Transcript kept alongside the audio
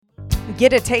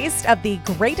Get a taste of the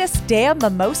greatest damn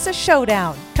Mimosa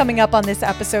Showdown. Coming up on this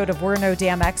episode of We're No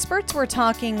Damn Experts, we're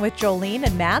talking with Jolene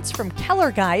and Mats from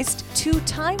Kellergeist,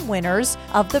 2-time winners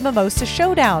of the Mimosa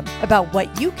Showdown, about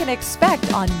what you can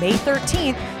expect on May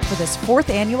 13th for this 4th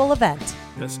annual event.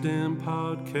 Best damn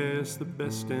podcast, the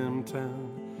best damn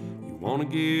town. You want to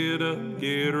get up,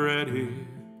 get ready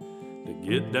to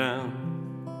get down.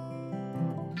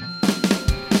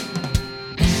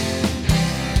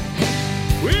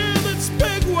 With its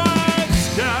big wide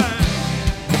sky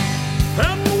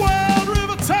and the wild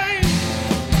river Thames,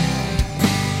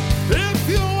 if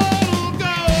you want to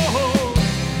go,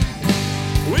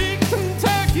 we can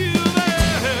take you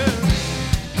there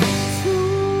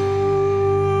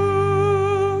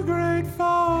to Great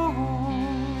Falls,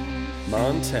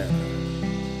 Montana.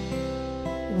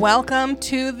 Welcome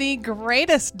to the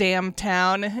greatest damn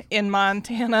town in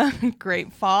Montana,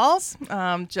 Great Falls.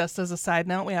 Just as a side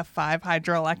note, we have 5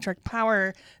 hydroelectric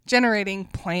power generating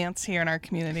plants here in our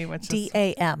community, which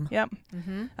DAM. is... Yep.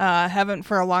 Mm-hmm. Haven't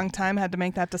for a long time had to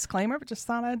make that disclaimer, but just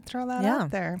thought I'd throw that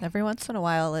out there. Every once in a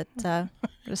while, it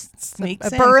just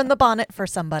sneaks a burr in the bonnet for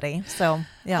somebody. So,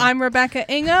 yeah. I'm Rebecca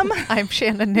Ingham. I'm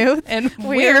Shannon Newth. And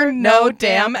we're no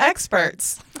damn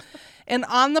experts. And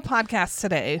on the podcast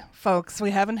today, folks,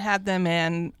 we haven't had them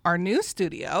in our new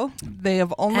studio. They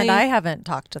have only... And I haven't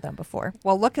talked to them before.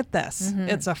 Well, look at this. Mm-hmm.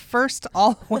 It's a first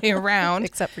all the way around.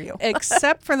 Except for you.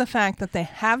 Except for the fact that they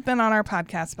have been on our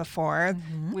podcast before.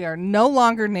 Mm-hmm. We are no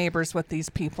longer neighbors with these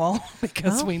people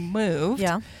because we moved.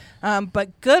 Yeah.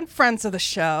 But good friends of the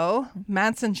show,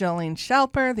 Mats and Jolene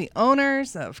Schelper, the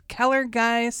owners of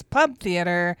Kellergeist Pub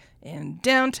Theater in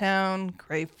downtown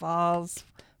Great Falls.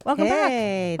 Welcome back.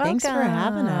 Hey, thanks for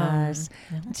having us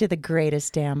to the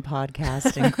greatest damn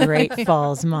podcast in Great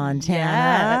Falls,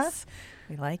 Montana. Yes,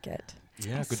 we like it.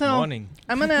 Yeah, good morning.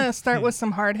 I'm going to start with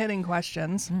some hard-hitting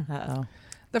questions. Uh-oh.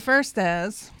 The first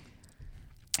is,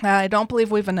 I don't believe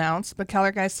we've announced, but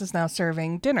Kellergeist is now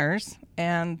serving dinners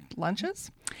and lunches.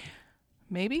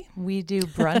 Maybe? We do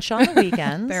brunch on the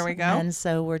weekends. There we go. And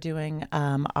so we're doing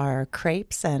our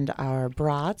crepes and our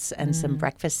brats and some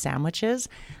breakfast sandwiches.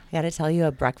 I got to tell you,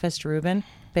 a breakfast Reuben.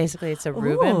 Basically, it's a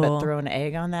Reuben, but throw an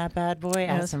egg on that bad boy,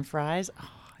 add some fries. Oh,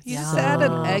 you just add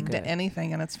an egg to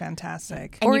anything, and it's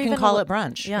fantastic. And Or you can even call it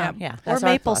brunch. Yeah. Yeah. Or That's our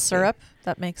maple philosophy. syrup.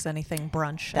 That makes anything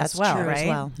brunch That's as well, true right? as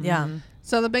well. Yeah. Mm-hmm.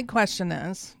 So the big question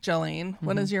is, Jolene,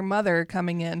 when is your mother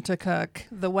coming in to cook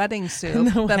the wedding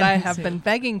soup that I have been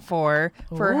begging for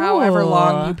however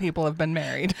long you people have been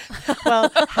married? Well,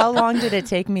 how long did it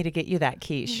take me to get you that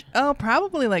quiche? Oh,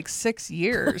 probably like 6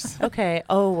 years. Okay.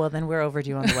 Oh, well, then we're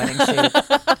overdue on the wedding soup.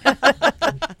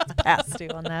 Past due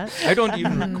on that. I don't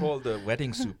even recall the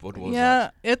wedding soup. What was Yeah,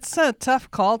 that? it's a tough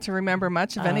call to remember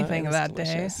much of anything it was that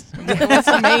delicious. day. It was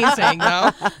amazing,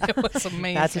 though. It was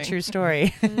amazing. That's a true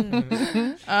story.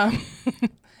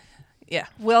 Yeah,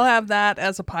 we'll have that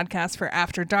as a podcast for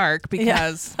After Dark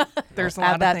because there's a lot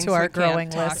Add of that things to our we growing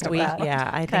can't list talk of about. that. Yeah,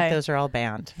 I Okay. think those are all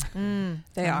banned.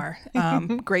 They are.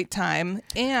 Great time.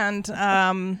 And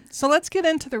so let's get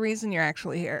into the reason you're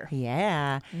actually here.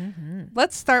 Yeah.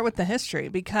 Let's start with the history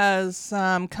because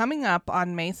coming up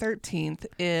on May 13th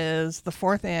is the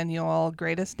 4th annual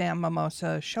Greatest Damn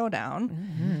Mimosa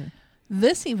Showdown.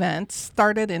 This event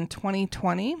started in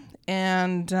 2020,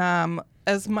 and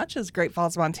as much as Great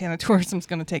Falls, Montana Tourism is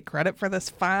going to take credit for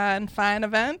this fine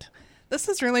event, this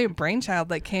is really a brainchild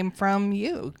that came from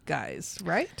you guys,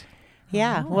 right?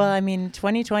 Yeah. Well, I mean,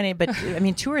 2020, but I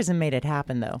mean, tourism made it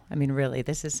happen, though. I mean, really,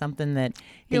 this is something that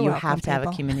You're you welcome, have to have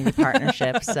a people. community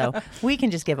partnership. So we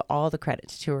can just give all the credit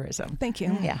to tourism. Thank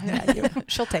you. Yeah.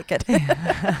 She'll take it.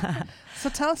 So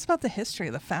tell us about the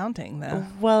history, the founding,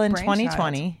 Well, in brainchild.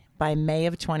 2020, by May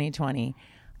of 2020,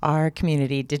 our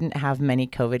community didn't have many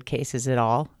COVID cases at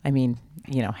all. I mean,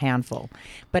 handful.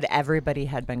 But everybody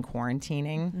had been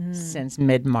quarantining since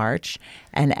mid-March,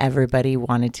 and everybody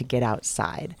wanted to get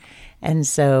outside. And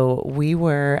so we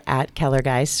were at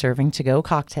Kellergeist serving to-go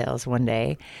cocktails one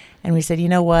day, and we said, you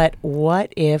know what?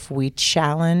 What if we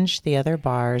challenge the other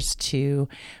bars to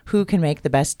who can make the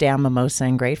best damn mimosa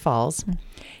in Great Falls?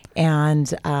 And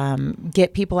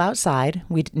get people outside.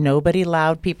 Nobody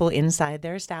allowed people inside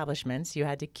their establishments. You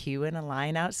had to queue in a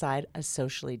line outside, a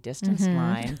socially distanced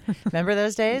line. Remember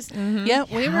those days? Yeah,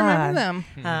 we remember them.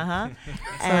 Uh-huh.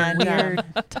 And weird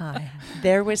time.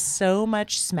 There was so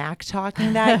much smack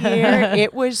talking that year.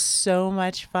 It was so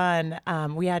much fun.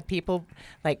 We had people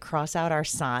cross out our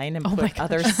sign and put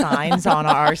other signs on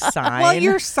our sign. Well,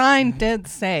 your sign did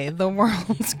say the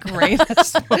world's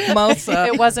greatest mimosa.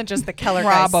 It wasn't just the Kellergeist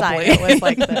Probably. sign. It was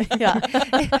like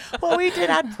the, Well, we did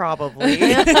add probably.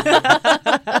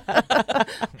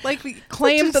 Like we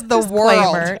claimed Just the world.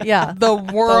 disclaimer, yeah. The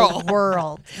world. The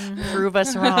world. Prove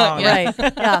us wrong. Right.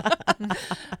 Yeah.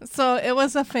 So it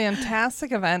was a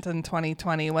fantastic event in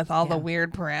 2020 with all the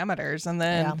weird parameters. And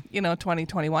then,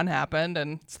 2021 happened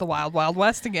and it's the wild, wild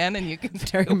west again. And you can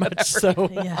Very do much whatever.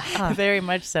 so. Yeah. Very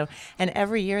much so. And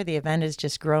every year the event has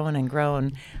just grown and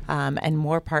grown, and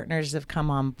more partners have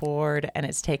come on board, and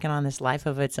it's taken on this life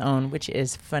of its own, which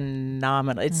is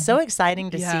phenomenal. It's so exciting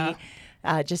to see.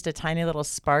 Just a tiny little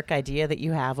spark idea that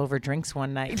you have over drinks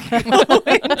one night.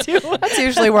 That's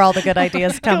usually where all the good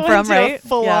ideas come from, right?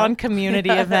 Full-on community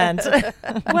event.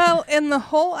 Well, and the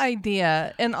whole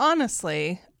idea, and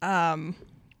honestly, I'm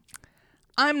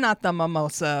not the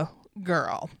mimosa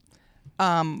girl.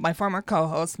 My former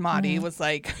co-host, Madi, was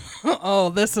like, oh,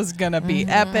 this is going to be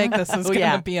epic. This is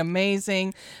going to be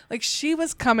amazing. Like, she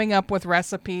was coming up with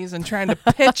recipes and trying to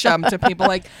pitch them to people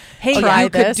like, hey, Try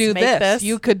you could this, do make this. this.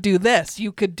 You could do this.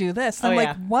 You could do this. I'm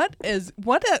like, what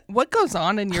goes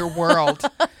on in your world?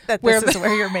 That this is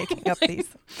where you're making up these.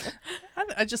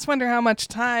 I just wonder how much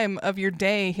time of your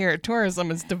day here at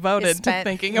tourism is devoted to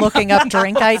thinking about looking up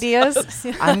drink ideas.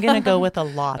 I'm going to go with a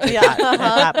lot at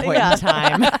that point in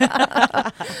time.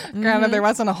 Granted, there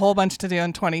wasn't a whole bunch to do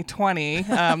in 2020.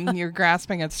 You're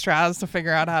grasping at straws to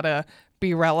figure out how to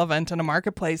be relevant in a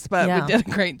marketplace, but we did a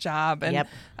great job. And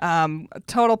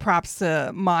total props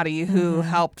to Madi, who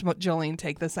helped Jolene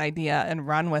take this idea and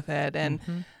run with it. And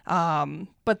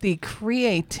but the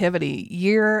creativity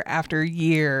year after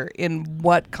year in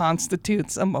what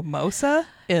constitutes a mimosa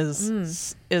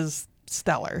is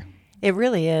stellar. It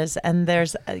really is. And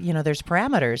there's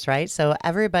parameters, right? So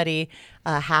everybody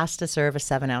has to serve a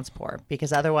 7-ounce pour,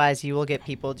 because otherwise you will get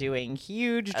people doing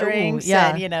huge drinks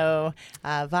and,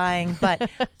 vying. But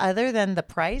other than the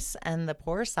price and the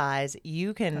pour size,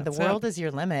 the world is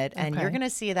your limit. And you're going to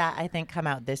see that, I think, come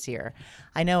out this year.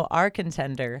 I know our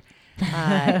contender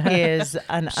is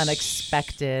an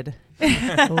unexpected...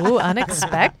 Ooh,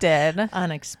 unexpected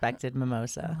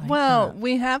mimosa. Well,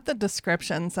 we have the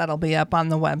descriptions that'll be up on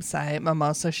the website,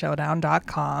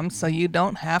 mimosashowdown.com, so you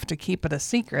don't have to keep it a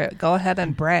secret. Go ahead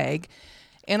and brag.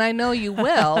 And I know you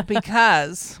will,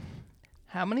 because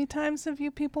how many times have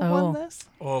you people won this?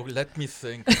 Oh, let me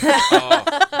think.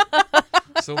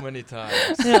 So many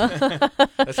times. I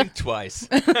think twice.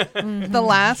 The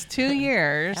last 2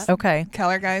 years,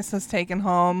 Keller Geist has taken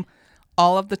home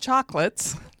all of the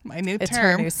chocolates. My new It's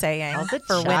term. her new saying All the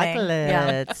for winning.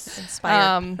 chocolates.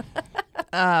 Inspired.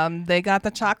 They got the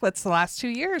chocolates the last 2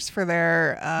 years for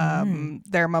their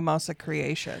mimosa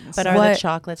creations. But are the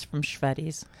chocolates from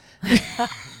Shveddies?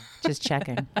 Just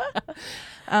checking.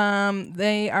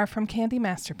 They are from Candy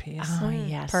Masterpiece. Oh,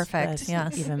 yes. Perfect.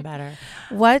 That's even better.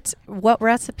 What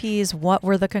recipes, what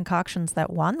were the concoctions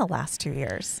that won the last 2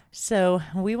 years? So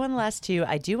we won the last 2.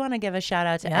 I do want to give a shout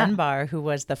out to Enbar, who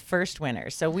was the first winner.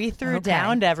 So we threw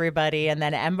down to everybody, and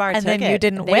then Enbar took it. And then you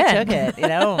didn't win. They took it,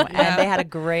 and they had a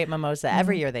great mimosa.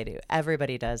 Every year they do.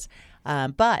 Everybody does.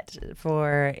 But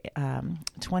for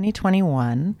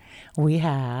 2021, we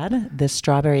had the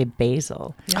strawberry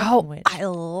basil. I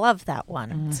love that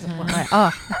one. And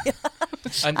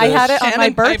I had it on my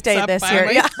Shannon pipes birthday up this year.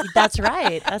 finally. Yeah. That's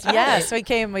right. That's right. Yes,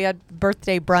 we had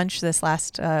birthday brunch this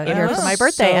last year for my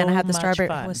birthday, and I had the so strawberry.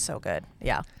 much fun. It was so good.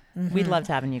 Yeah. We loved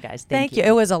having you guys. Thank you.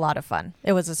 It was a lot of fun.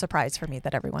 It was a surprise for me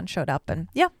that everyone showed up, and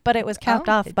but it was capped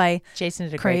off by Jason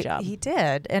did a great job. He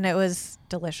did, and it was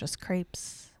delicious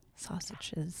crepes,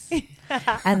 sausages,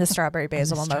 and the strawberry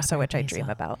basil mimosa, which I dream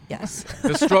about. Yes.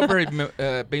 The strawberry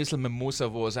basil mimosa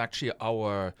was actually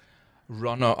our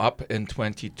runner-up in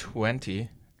 2020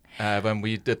 when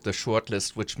we did the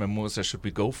shortlist, which mimosa should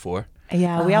we go for.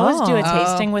 Yeah, we always do a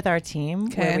tasting with our team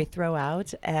where we throw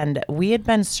out. And we had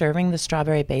been serving the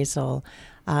strawberry basil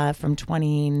from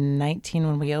 2019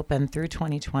 when we opened through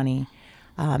 2020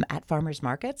 at farmers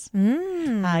markets.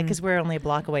 Because we're only a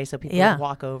block away, so people would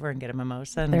walk over and get a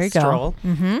mimosa and stroll.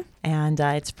 Mm-hmm. And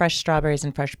it's fresh strawberries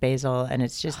and fresh basil, and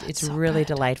it's just it's so really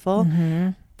delightful. Mm-hmm.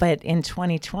 But in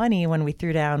 2020, when we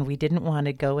threw down, we didn't want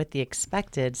to go with the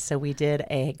expected, so we did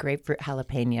a grapefruit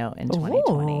jalapeno in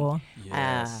 2020. Ooh.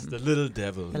 Yes, the little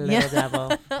devil. The little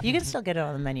devil. You can still get it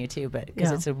on the menu too, but because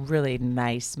it's a really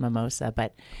nice mimosa.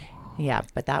 But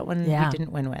that one we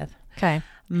didn't win with. Okay.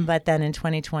 But then in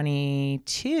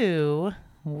 2022,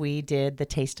 we did the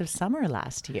Taste of Summer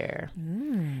last year.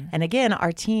 And again,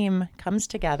 our team comes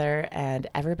together and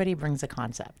everybody brings a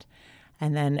concept.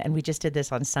 And we just did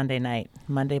this on Sunday night.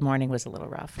 Monday morning was a little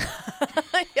rough.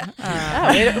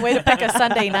 Way to pick a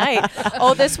Sunday night.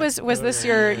 Oh, was this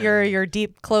your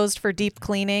deep closed for deep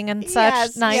cleaning and such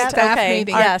Yes, night? yep. Staff Okay.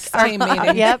 meeting. Yes. Team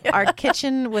meeting. Yep, our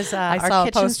kitchen was I saw our a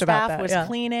kitchen post about staff that, was yeah.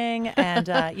 cleaning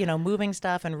and moving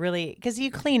stuff and really because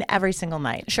you clean every single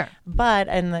night. Sure. But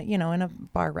in a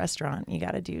bar restaurant you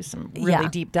got to do some really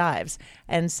deep dives,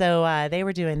 and so they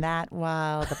were doing that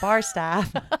while the bar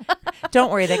staff.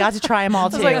 Don't worry, they got to try them all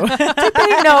too. Did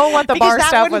they know what the Because bar that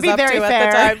staff wouldn't was be up very to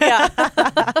fair. at the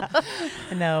time?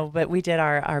 Yeah. No, but we did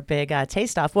our big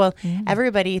taste off. Well,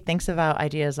 everybody thinks about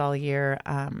ideas all year.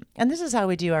 And this is how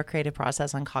we do our creative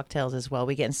process on cocktails as well.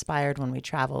 We get inspired when we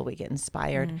travel. We get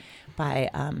inspired by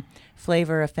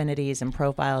flavor affinities and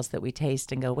profiles that we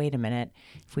taste and go, wait a minute,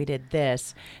 if we did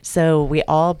this. So we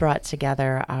all brought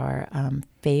together our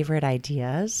favorite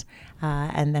ideas.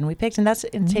 And then we picked, and that's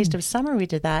in Taste of Summer, we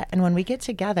did that. And when we get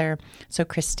together, so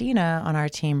Christina on our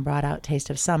team brought out Taste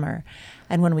of Summer.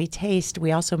 And when we taste,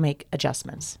 we also make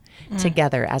adjustments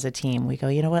together as a team. We go,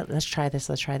 you know what, let's try this,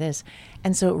 let's try this.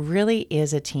 And so it really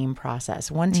is a team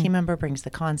process. One team member brings the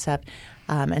concept.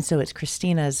 And so it's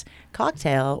Christina's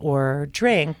cocktail or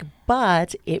drink,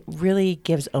 but it really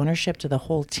gives ownership to the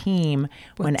whole team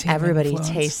when team everybody influence.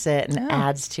 tastes it and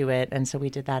adds to it. And so we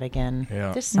did that again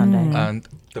this Sunday. And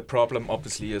the problem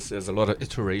obviously is there's a lot of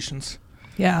iterations.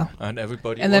 Yeah. And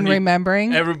everybody And then only,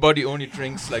 remembering. everybody only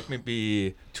drinks like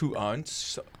maybe 2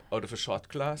 ounces out of a shot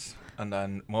glass, and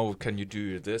then can you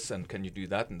do this and can you do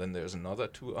that, and then there's another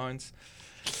 2 ounce,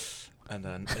 and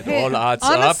then it all adds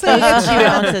Honestly, up. it's Two the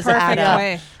ounces add perfect up.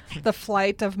 way. The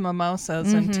flight of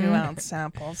mimosas in 2-ounce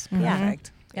samples. Yeah.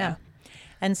 Perfect. Yeah.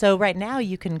 And so right now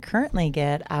you can currently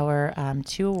get our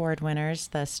 2 award winners,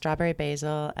 the Strawberry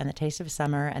Basil and the Taste of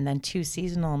Summer, and then 2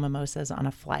 seasonal mimosas on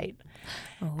a flight.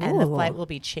 And the flight will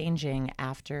be changing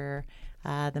after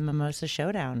the Mimosa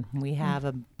Showdown. We have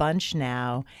a bunch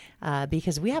now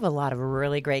because we have a lot of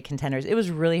really great contenders. It was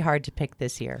really hard to pick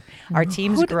this year. Our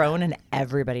team's grown and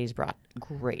everybody's brought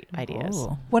great ideas.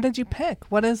 What did you pick?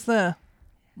 What is the...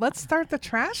 Let's start the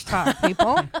trash talk,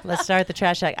 people. Let's start the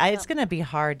trash talk. It's going to be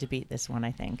hard to beat this one,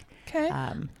 I think. Okay.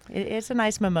 It's a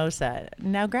nice mimosa.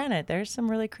 Now, granted, there's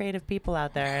some really creative people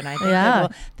out there, and I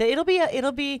think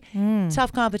it'll be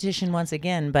tough competition once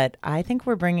again. But I think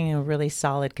we're bringing a really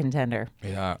solid contender.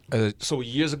 Yeah. So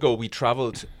years ago, we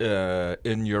traveled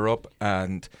in Europe,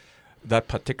 and that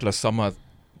particular summer,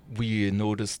 we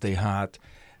noticed they had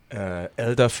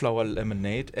elderflower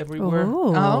lemonade everywhere.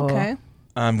 Oh, okay.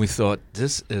 And we thought,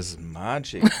 this is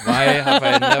magic. Why have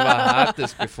I never had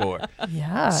this before?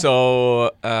 Yeah.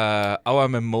 So our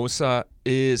mimosa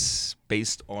is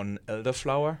based on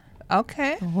elderflower.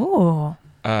 Okay. Ooh.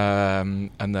 And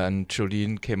then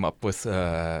Jolene came up with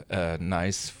a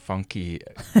nice, funky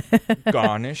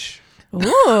garnish.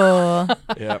 Ooh.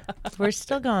 Yeah. We're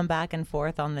still going back and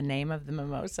forth on the name of the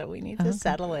mimosa. We need to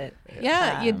settle it.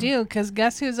 Yeah, you do, because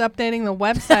guess who's updating the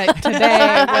website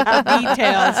today with the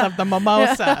details of the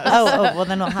mimosas? Well,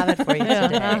 then I'll have it for you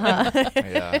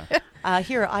today. Yeah.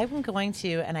 Here, I'm going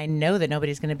to, and I know that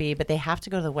nobody's going to be, but they have to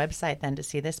go to the website then to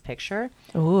see this picture.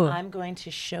 Ooh. I'm going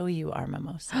to show you our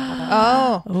mimosa. How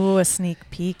about Oh. Ooh, a sneak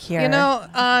peek here. You know,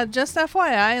 just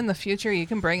FYI, in the future, you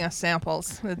can bring us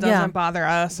samples. It doesn't bother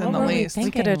us in What the were we least. we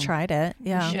thinking? could have tried it.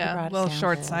 Yeah. should have Yeah, a brought little samples.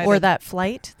 short-sighted. Or that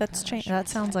flight that's changed. That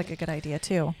sounds like a good idea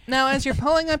too. Now, as you're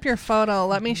pulling up your photo,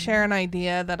 let me share an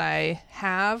idea that I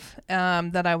have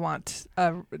that I want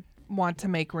to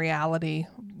make reality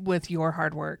with your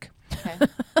hard work. Okay.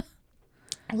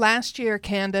 Last year,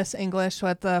 Candace English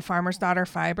with the Farmer's Daughter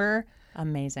Fiber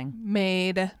Amazing.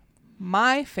 made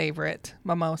my favorite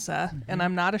mimosa, and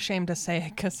I'm not ashamed to say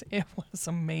it because it was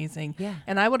amazing. Yeah.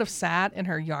 And I would have sat in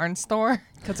her yarn store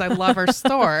because I love her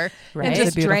store Right. and It's a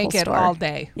just beautiful drank it store. all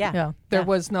day. Yeah. Yeah. There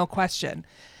was no question.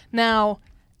 Now,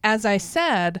 as I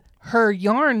said, her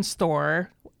yarn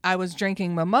store, I was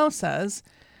drinking mimosas.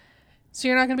 So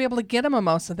you're not going to be able to get a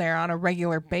mimosa there on a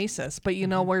regular basis. But you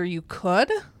know where you could?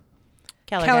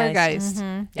 Kellergeist.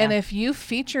 Yeah. And if you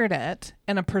featured it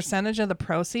and a percentage of the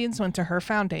proceeds went to her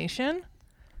foundation,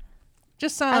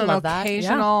 just on I an love that.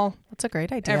 occasional, That's a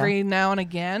great idea. every now and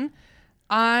again,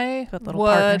 I Good little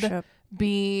would partnership.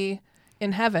 be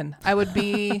in heaven. I would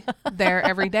be there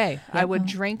every day. I would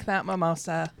drink that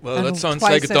mimosa. Well, that sounds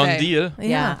Twice like a a done day. deal.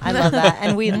 Yeah, I love that.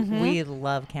 And we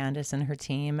love Candace and her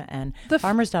team. And The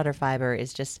Farmer's Daughter Fiber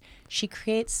is just, she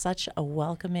creates such a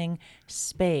welcoming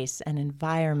space and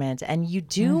environment. And you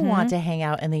do want to hang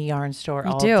out in the yarn store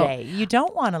all do. day. You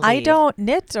don't want to leave. I don't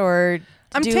knit or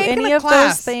I'm do taking any a of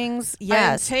class. those things. I'm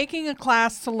Yes. taking a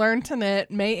class to learn to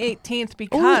knit May 18th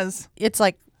because It's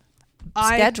like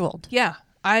scheduled. Yeah.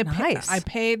 Nice. I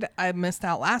paid. I missed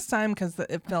out last time because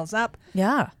it fills up.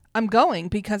 Yeah. I'm going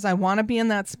because I want to be in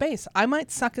that space. I might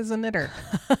suck as a knitter.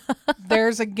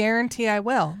 There's a guarantee I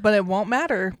will, but it won't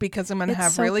matter because I'm going to It's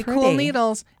have so really cool pretty.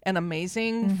 needles and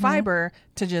amazing fiber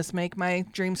to just make my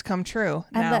dreams come true.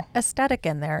 And now. the aesthetic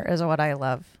in there is what I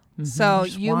love. So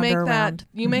Just you make wander that, around.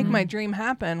 you make my dream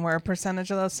happen where a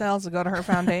percentage of those sales will go to her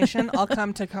foundation. I'll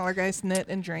come to Color Geist, knit,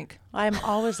 and drink. I'm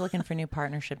always looking for new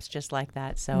partnerships just like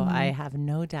that. So I have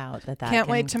no doubt that Can't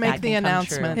wait to make that the can come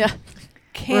announcement. true. Yeah.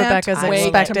 Can't Rebecca's wait to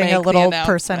expecting make a the little announcement.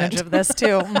 percentage of this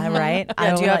too. All right. Yeah, I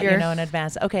do will you have let your- you know in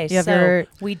advance. Okay, you have so your-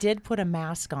 we did put a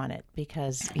mask on it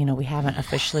because, we haven't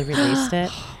officially released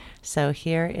it. So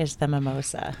here is the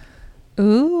mimosa.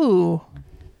 Ooh.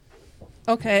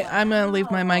 Okay, I'm going to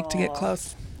leave my mic to get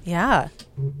close. Yeah.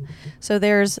 So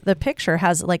there's the picture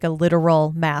has like a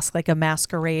literal mask, like a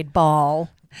masquerade ball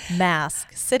mask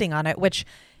sitting on it, which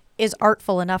is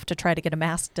artful enough to try to get a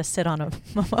mask to sit on a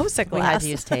mimosa We had glass. to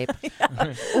use tape.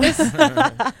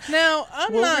 Now,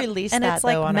 I'm We'll not... release And that it's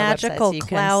like though on our website magical so you can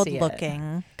cloud see it.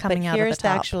 looking coming But out of here's the the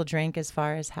top. actual drink as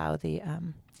far as how the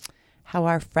how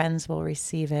our friends will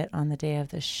receive it on the day of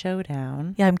the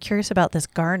showdown. Yeah, I'm curious about this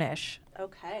garnish.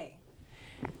 Okay.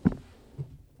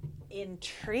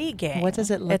 Intriguing. What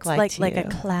does it look it's like like to like a you?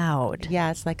 cloud. Yeah,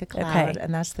 it's like a cloud,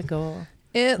 and that's the goal.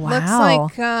 It looks Wow.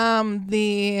 like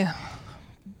the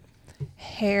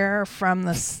hair from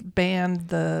the band,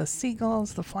 the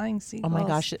Seagulls, the Flying Oh Seagulls. my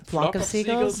gosh, flock of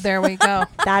seagulls. There we go.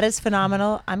 That is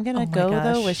phenomenal. I'm going Oh to my go,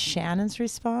 though, gosh. with Shannon's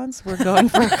response. We're going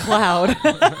for a cloud.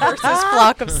 Versus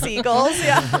flock of seagulls.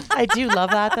 Yeah. I do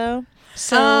love that, though.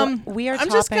 So we are I'm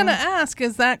just topping- going to ask,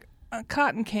 is that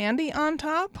cotton candy on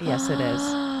top? Yes, it is.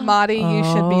 Maudie, you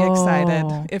should be Oh.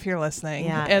 excited if you're listening.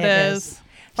 Yeah, it it is. is.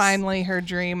 Finally her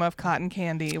dream of cotton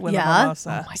candy with Yeah? a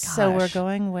mimosa. Oh my So we're gosh.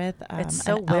 going with It's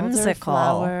so an whimsical.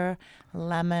 elderflower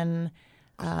lemon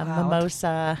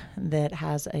mimosa that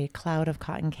has a cloud of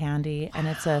cotton candy, and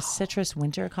it's a citrus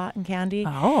winter cotton candy.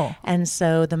 Oh. And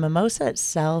so the mimosa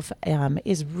itself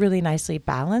is really nicely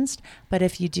balanced, but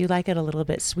if you do like it a little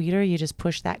bit sweeter, you just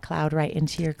push that cloud right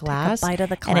into your glass. bite of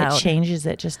the And it cloud. changes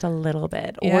it just a little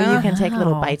bit. Or Yeah. you can take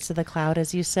little Wow. bites of the cloud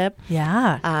as you sip.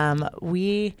 Yeah.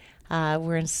 We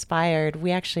were inspired.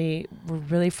 We actually were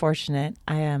really fortunate.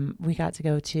 We got to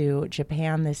go to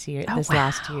Japan this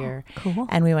last year. Cool.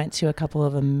 And we went to a couple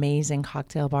of amazing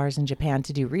cocktail bars in Japan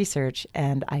to do research.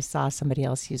 And I saw somebody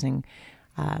else using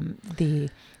the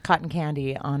cotton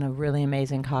candy on a really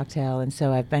amazing cocktail. And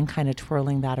so I've been kind of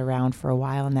twirling that around for a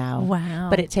while now. Wow.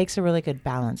 But it takes a really good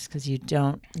balance because we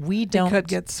don't. It could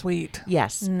get sweet.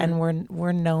 Yes, and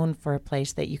we're known for a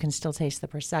place that you can still taste the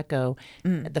prosecco.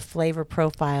 The flavor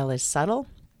profile is subtle,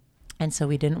 and so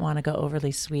we didn't want to go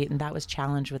overly sweet, and that was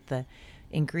challenged with the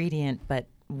ingredient, but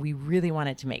we really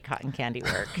wanted to make cotton candy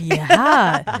work.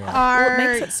 Yeah. Well, it Are,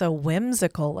 makes it so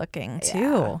whimsical looking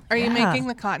too. are you Yeah. making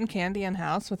the cotton candy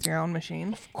in-house with your own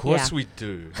machine? Of course Yeah. we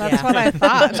do. That's Yeah. what I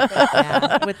thought.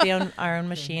 Yeah, with our own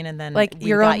machine, and then Like we've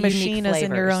your got own unique machine is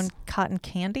in your flavors. own cotton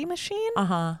candy machine?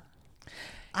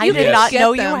 I You did can not get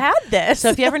know them. you had this. So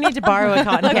if you ever need to borrow a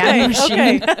cotton candy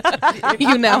machine,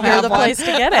 You now You're have the one. place to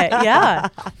get it. Yeah.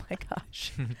 Oh my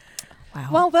gosh. Wow.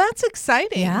 Well, that's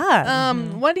exciting. Yeah.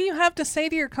 What do you have to say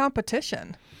to your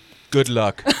competition? Good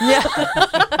luck.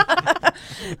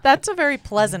 that's a very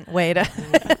pleasant way to.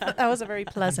 That was a very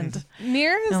pleasant.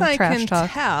 Near as No I trash can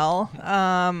talk. tell,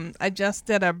 I just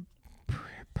did a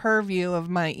purview of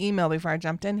my email before I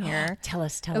jumped in here. tell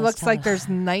us. It looks like there's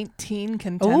 19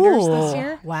 contenders this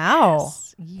year. Wow.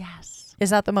 Yes. Is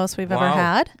that the most we've ever Wow.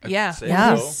 had? I'd Yeah. say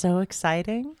Yeah. so. So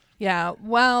exciting. Yeah.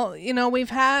 Well,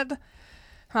 we've had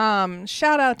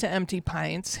shout out to Empty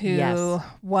Pints, who Yes.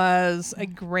 was a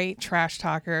great trash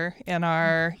talker in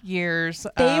our years.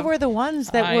 They were the ones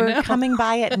that I were know. coming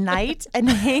by at night and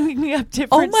hanging up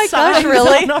different my gosh, signs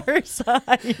really? on our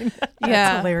sign. That's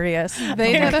yeah. hilarious.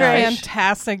 They did a Gosh.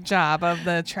 fantastic job of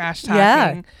the trash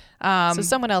Yeah. talking. So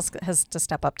someone else has to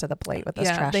step up to the plate with this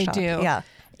yeah, trash they talk. do. Yeah.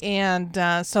 And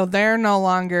so they're no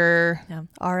longer Yeah.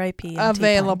 R.I.P.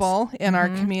 available in our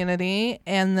community.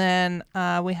 And then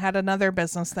we had another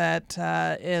business that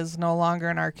is no longer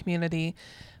in our community,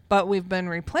 but we've been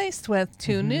replaced with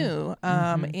two new.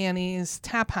 Annie's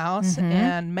Tap House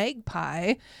and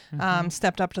Magpie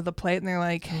stepped up to the plate, and they're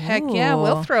like, heck yeah,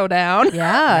 we'll Ooh. throw down.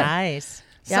 Yeah. Nice.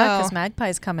 Yeah, because So-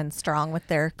 Magpie's coming strong with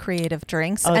their creative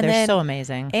drinks. Oh, and they're then so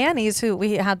amazing. Annie's, who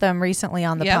we had them recently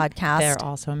on the Yep. podcast. They're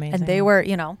also amazing. and they were,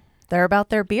 they're about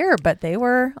their beer, but they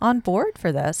were on board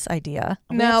for this idea.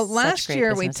 Now, have such last great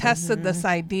year we businesses. tested this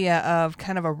idea of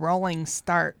kind of a rolling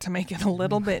start to make it a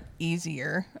little bit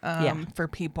easier Yeah. for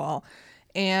people.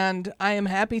 And I am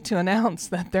happy to announce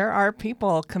that there are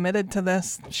people committed to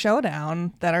this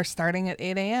showdown that are starting at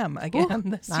 8 a.m. again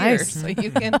this year. nice. So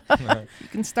you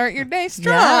can start your day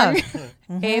strong.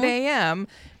 Yeah. 8 a.m.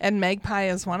 And Magpie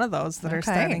is one of those that are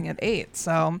Okay. starting at 8.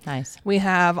 So Nice. we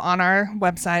have on our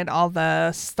website all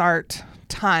the start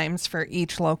times for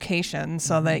each location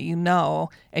so that you know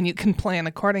and you can plan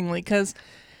accordingly, because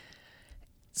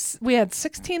we had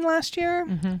 16 last year.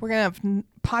 We're going to have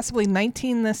possibly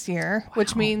 19 this year,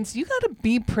 which means you got to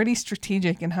be pretty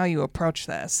strategic in how you approach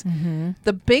this.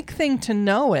 The big thing to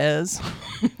know is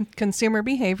consumer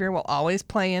behavior will always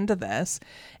play into this,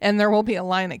 and there will be a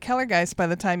line at Kellergeist by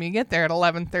the time you get there at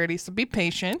 11:30, so be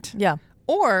patient. Yeah.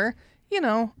 Or,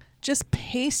 just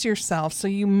pace yourself so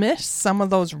you miss some of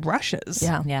those rushes.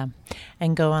 Yeah. Yeah.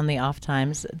 And go on the off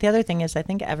times. The other thing is I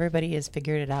think everybody has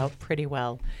figured it out pretty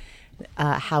well.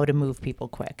 How to move people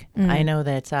quick. I know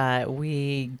that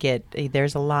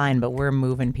there's a line, but we're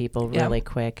moving people really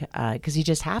quick because you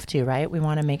just have to, right? We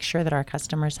want to make sure that our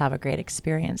customers have a great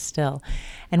experience still.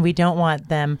 And we don't want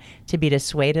them to be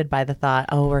dissuaded by the thought,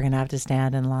 oh, we're going to have to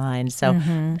stand in line. So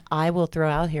I will throw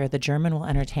out here, the German will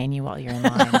entertain you while you're in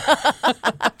line.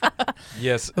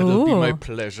 Yes, it'll be my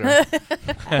pleasure.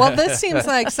 Well, this seems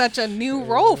like such a new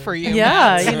role for you.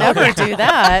 Yeah, Matt. you never do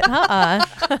that.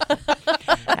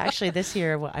 Actually, this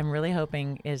year, what I'm really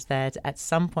hoping is that at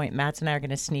some point, Matt's and I are going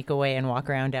to sneak away and walk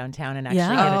around downtown and actually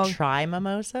Yeah. get to try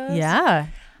mimosas. Yeah.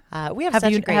 We have Have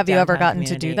such you a great have you ever downtown gotten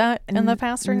to do community. that in the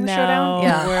past during the No, showdown?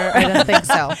 Yeah, we're- I don't think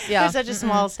so. Yeah, We're such a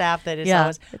small staff that is Yeah.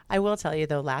 always. I will tell you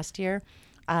though, last year,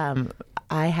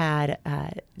 I had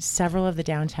several of the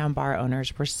downtown bar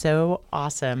owners were so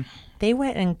awesome. They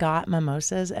went and got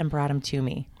mimosas and brought them to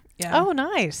me. Yeah. Oh,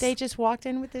 nice. They just walked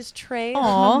in with this tray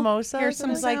Aw. of mimosas. Here's and some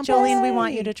was like, samples. Jolene, we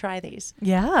want you to try these.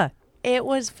 yeah. It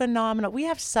was phenomenal. We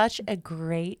have such a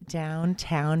great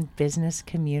downtown business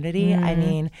community. I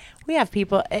mean, we have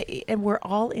people, and we're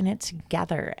all in it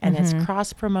together, and it's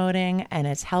cross promoting, and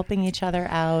it's helping each other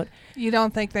out. You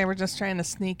don't think they were just trying to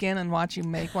sneak in and watch you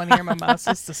make one of your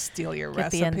mimosas to steal your Get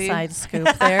recipe? the inside scoop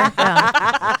there.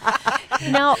 Yeah.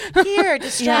 Now, Here,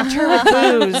 distract her with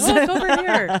booze. Look over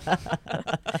here.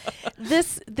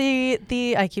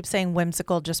 the I keep saying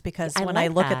whimsical just because I when like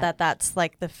I look that. at that, that's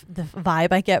like the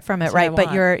vibe I get from it, That's what I right? But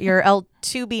want. your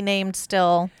to be named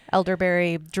still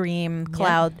Elderberry Dream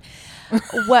Cloud.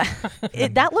 What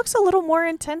that looks a little more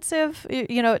intensive,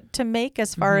 to make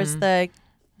as far as the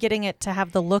getting it to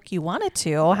have the look you want it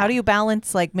to. How do you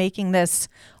balance like making this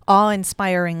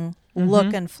awe-inspiring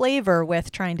look and flavor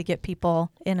with trying to get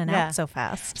people in and Yeah. out so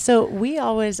fast? So we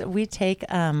take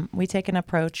an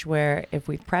approach where if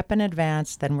we prep in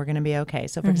advance, then we're going to be okay.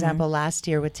 So for example, last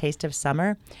year with Taste of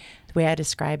Summer, the way I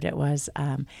described it was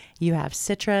you have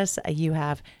citrus, you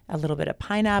have a little bit of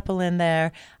pineapple in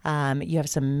there, you have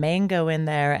some mango in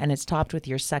there, and it's topped with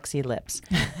your sexy lips.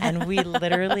 And we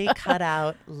literally cut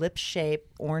out lip-shaped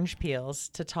orange peels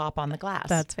to top on the glass.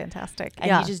 That's fantastic. And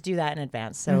yeah. you just do that in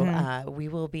advance. So we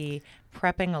will be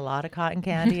prepping a lot of cotton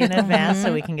candy in advance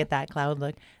so we can get that cloud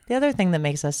look. The other thing that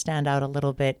makes us stand out a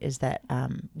little bit is that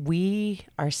we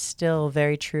are still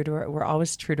very true to we're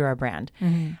always true to our brand.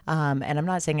 And I'm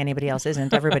not saying anybody else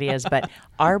isn't, everybody is, but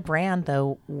our brand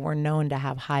though, we're known to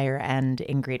have higher end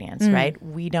ingredients, right?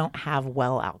 We don't have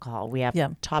well alcohol. We have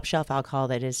top shelf alcohol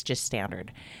that is just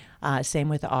standard. Same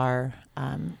with our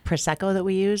Prosecco that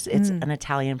we use. It's an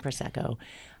Italian Prosecco.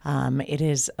 It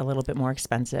is a little bit more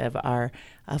expensive.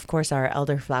 Of course, our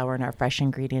elderflower and our fresh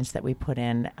ingredients that we put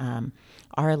in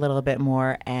are a little bit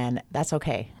more, and that's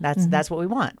okay. That's what we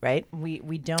want, right?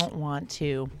 We don't want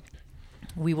to.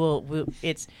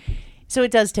 So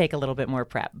it does take a little bit more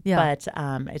prep, but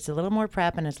it's a little more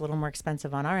prep and it's a little more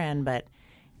expensive on our end, but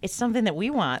it's something that we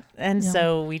want, and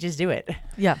so we just do it.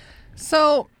 Yeah.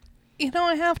 So,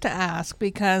 I have to ask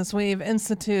because we've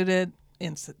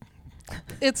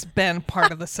it's been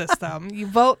part of the system. You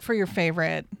vote for your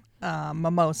favorite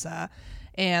mimosa.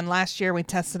 And last year we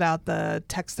tested out the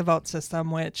text-to-vote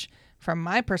system, which from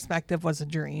my perspective was a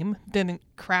dream. Didn't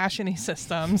crash any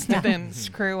systems, didn't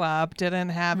screw up, didn't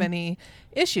have any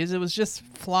issues. It was just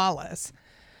flawless.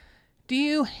 Do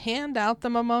you hand out the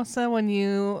mimosa when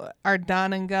you are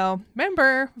done and go,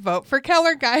 remember, vote for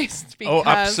Kellergeist? Oh,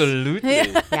 absolutely.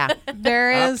 Yeah.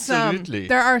 There is Absolutely.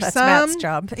 there are That's some Matt's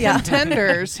job. Yeah.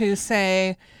 contenders who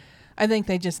say, I think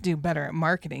they just do better at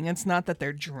marketing. It's not that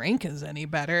their drink is any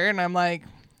better. And I'm like,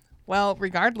 well,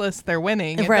 regardless, they're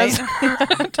winning. It Right.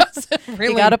 doesn't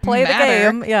really gotta play the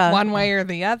matter game, yeah. one way or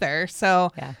the other.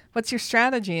 So Yeah. what's your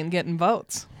strategy in getting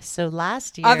votes? So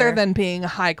last year, Other than being a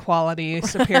high quality,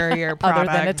 superior Other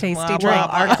product. than a tasty blah, drink. blah, well,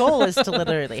 blah. our goal is to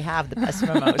literally have the best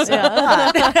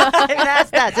mimosa.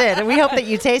 That's it. And we hope that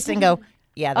you taste and go,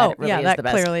 yeah, that really is that the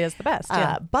best. clearly is the best.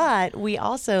 Yeah. But we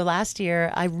also last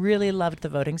year, I really loved the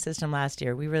voting system last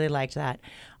year. We really liked that.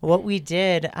 What we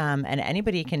did, and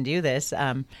anybody can do this,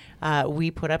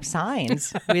 we put up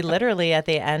signs. We literally, at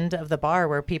the end of the bar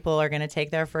where people are going to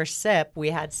take their first sip, we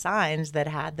had signs that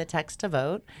had the text to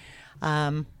vote.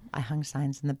 I hung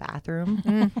signs in the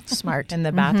bathroom. Smart. In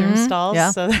the bathroom stalls,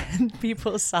 Yeah. so that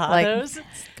people saw Like, those.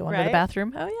 Going to the right?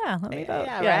 bathroom. Oh, yeah. Let me vote.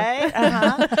 Right?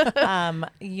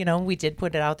 Uh-huh. We did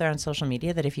put it out there on social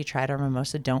media that if you tried our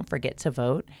mimosa, don't forget to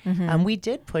vote. We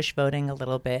did push voting a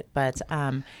little bit, but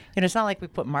it's not like we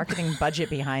put marketing budget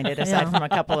behind it aside from a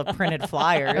couple of printed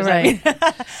flyers. Right. I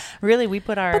mean, really, we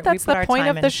put our But that's we put the our point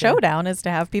time of the into- showdown is to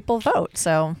have people vote.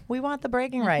 So We want the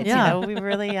bragging rights. Yeah. We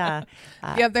really. Yeah,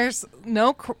 there's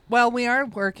no. Well, we are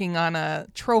working on a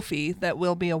trophy that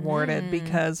will be awarded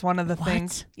because one of the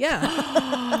things.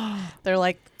 Yeah. they're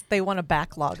like, they want a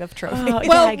backlog of trophies. Oh,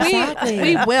 Well, yeah, exactly.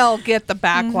 we will get the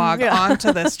backlog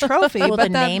onto this trophy. Will but the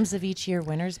then- names of each year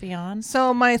winners be on?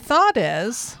 So my thought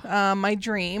is, my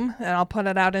dream, and I'll put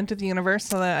it out into the universe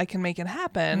so that I can make it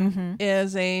happen,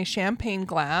 is a champagne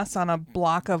glass on a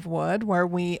block of wood where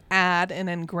we add an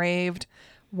engraved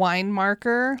wine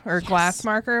marker or glass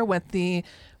marker with the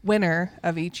winner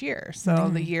of each year. So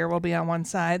the year will be on one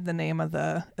side, the name of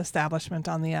the establishment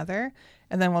on the other,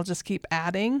 and then we'll just keep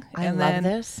adding. I and love then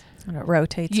this And it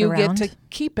rotates you around. get to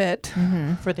keep it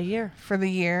for the year for the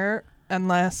year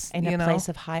unless, in you a know. place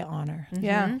of high honor.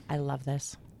 Yeah. I love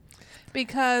this.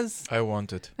 Because I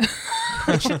want it.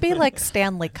 It should be like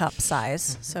Stanley Cup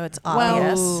size, so it's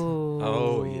obvious.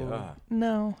 Oh, yeah.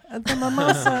 no, the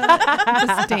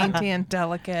mimosa is dainty and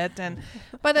delicate,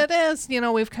 but it is,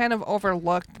 we've kind of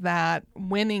overlooked that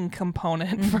winning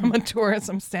component from a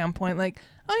tourism standpoint. Like,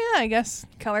 oh yeah, I guess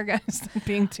Keller Geist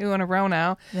being 2 in a row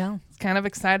now. Yeah. Is kind of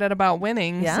excited about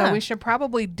winning, Yeah. so we should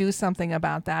probably do something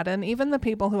about that. And even the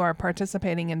people who are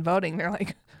participating in voting, they're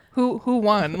like, who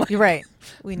won? Like, You're right.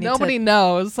 We need nobody to,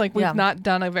 knows. Like, we've Yeah. not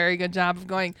done a very good job of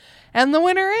going, and the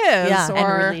winner is, Yeah, or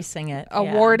And releasing it.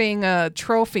 awarding a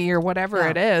trophy or whatever Yeah.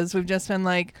 it is. We've just been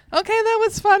like, okay, that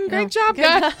was fun. Great job,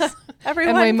 guys.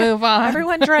 everyone, and we move on.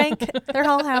 Everyone drank. They're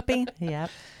all happy. Yep.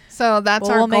 So that's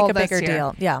Well, our we'll goal make a this bigger year.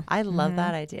 deal. Yeah. I love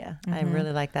that idea. I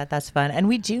really like that. That's fun. And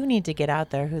we do need to get out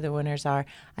there who the winners are.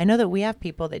 I know that we have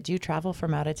people that do travel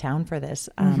from out of town for this.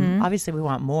 Obviously, we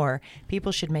want more.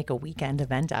 People should make a weekend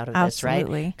event out of this,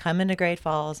 Absolutely. right? Come into Great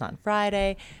Falls on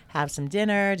Friday, have some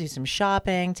dinner, do some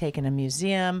shopping, take in a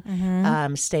museum,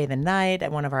 stay the night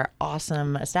at one of our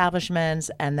awesome establishments,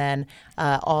 and then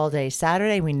all day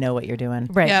Saturday, we know what you're doing.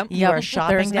 Right. Yep. You are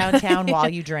shopping There's- downtown while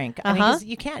you drink. I mean, 'cause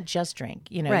you can't just drink.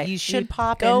 Right. You should You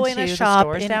pop go into in a the shop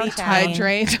stores in downtown.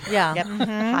 between. Hydrate. Yeah. Yep.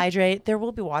 Hydrate. There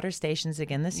will be water stations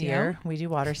again this year. We do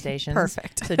water stations.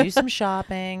 Perfect. So do some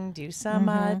shopping, do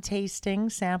some tasting,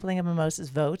 sampling of mimosas.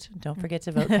 Vote. Don't forget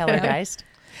to vote Keller Geist.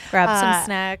 Grab some Uh,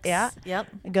 snacks. yeah. Yep.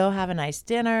 Go have a nice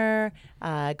dinner.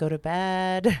 Go to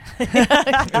bed.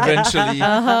 Eventually.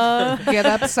 Get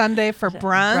up Sunday for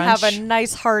brunch. Have a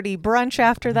nice hearty brunch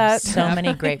after that. So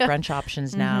many great brunch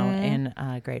options now in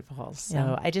Great Falls.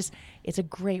 So it's a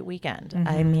great weekend.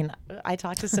 I mean, I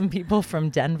talked to some people from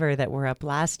Denver that were up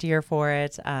last year for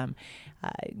it.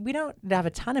 We don't have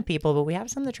a ton of people, but we have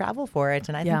some that travel for it,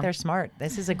 and I think they're smart.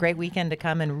 This is a great weekend to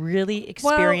come and really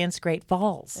experience Great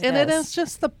Falls. And it is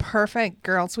just the perfect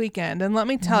girls' weekend. And let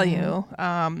me tell you,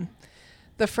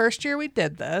 the first year we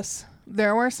did this,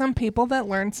 there were some people that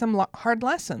learned some hard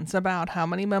lessons about how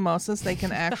many mimosas they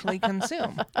can actually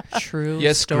consume. True.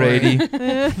 Yes, story. Grady.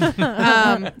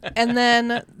 And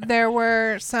then there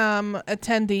were some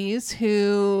attendees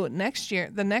who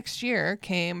the next year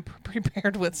came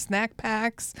prepared with snack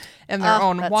packs and their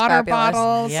own That's water fabulous.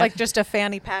 bottles. It's like just a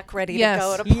fanny pack ready Yes.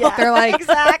 to go. To Yeah. They're like,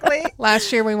 Exactly.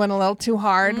 last year we went a little too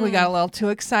hard. We got a little too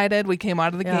excited. We came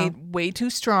out of the Yeah. gate way too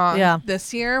strong. Yeah.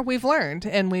 This year we've learned,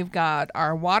 and we've got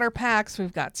our water packs,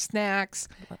 we've got snacks,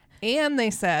 and they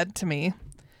said to me,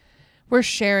 We're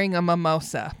sharing a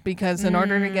mimosa because in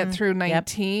order to get through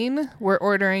 19, we're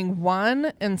ordering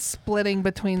one and splitting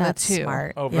between That's the two.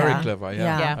 smart. Oh, very Yeah. clever.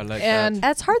 Yeah. Yeah, I like And that.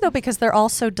 That's hard though because they're all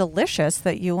so delicious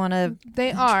that you want to.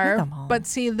 they are, but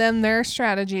see, then their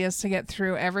strategy is to get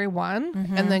through every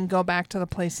one and then go back to the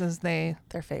places Their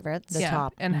favorites. The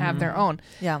top. and have their own.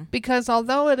 Yeah. Because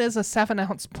although it is a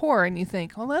 7-ounce pour, and you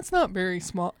think, well, that's not very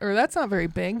small or that's not very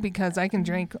big because I can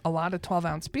drink a lot of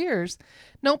 12-ounce beers.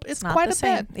 Nope, it's not quite the a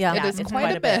same. bit. Yeah. It Yeah, is it's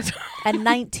quite a bit. And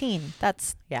 19.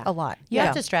 That's Yeah. a lot. You yeah.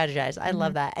 have to strategize. I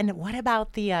love that. And what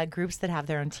about the groups that have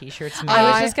their own T-shirts?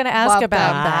 I was just going to ask love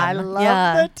about them. that. I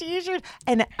love the T-shirt,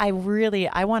 and I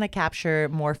want to capture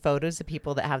more photos of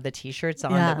people that have the T-shirts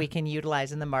on Yeah. that we can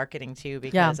utilize in the marketing too.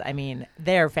 Because I mean,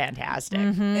 they're fantastic.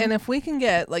 And if we can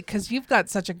get because you've got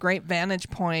such a great vantage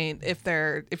point, if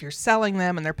you're selling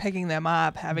them and they're picking them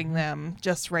up, having them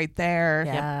just right there.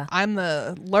 Yeah. I'm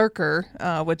the lurker,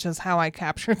 which is how I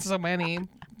captured so many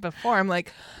before. I'm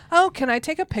like, oh, can I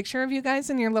take a picture of you guys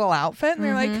in your little outfit? And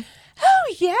they're like,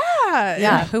 oh yeah,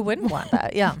 Yeah. Who wouldn't want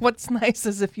that? Yeah. What's nice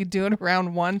is if you do it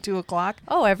around 1-2 o'clock.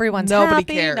 Oh, everyone's Nobody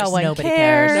happy. cares. No one Nobody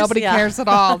cares. cares. Nobody Yeah. cares at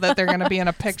all that they're going to be in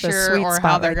a picture sweet or how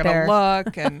spot they're right going there. to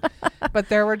look. And but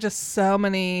there were just so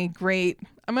many great.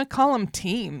 I'm going to call them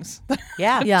teams.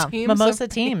 Yeah, Yeah. Teams Mimosa of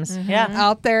teams. Yeah,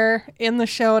 out there in the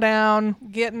showdown,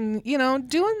 getting,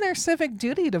 doing their civic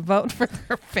duty to vote for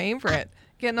their favorite,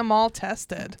 getting them all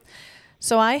tested.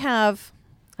 So I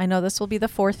know this will be the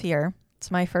 4th year.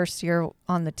 It's my first year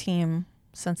on the team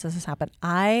since this has happened.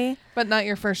 But not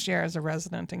your first year as a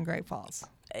resident in Great Falls.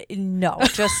 No.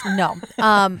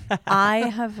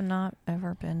 I have not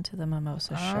ever been to the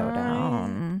Mimosa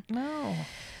Showdown. No.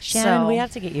 Shannon, So- we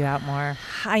have to get you out more.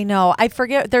 I know. I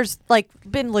forget. There's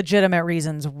been legitimate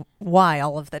reasons why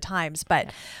all of the times,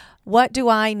 but what do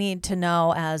I need to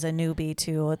know as a newbie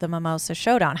to the Mimosa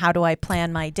Showdown? How do I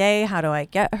plan my day? How do I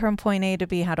get from point A to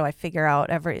B? How do I figure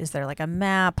out is there like a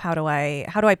map? How do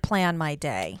I plan my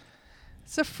day?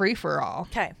 It's a free-for-all.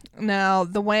 Okay. Now,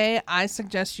 the way I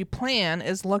suggest you plan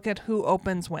is look at who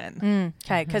opens when.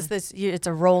 Okay, because it's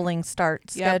a rolling start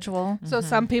Yep. schedule. So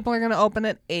some people are going to open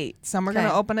at 8. Some are going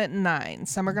to Okay. open at 9.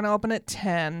 Some are going to open at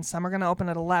 10. Some are going to open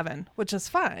at 11, which is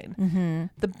fine.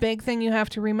 The big thing you have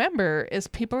to remember is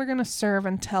people are going to serve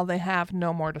until they have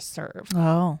no more to serve,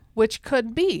 Oh, which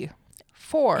could be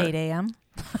 4, 8 a.m.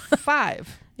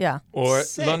 5. Yeah. Or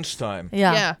 6. lunchtime.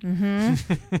 Yeah.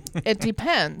 It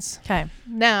depends. Okay.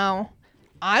 Now,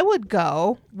 I would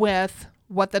go with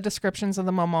what the descriptions of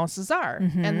the mimosas are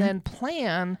and then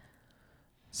plan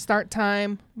start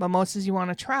time, mimosas you want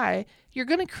to try. You're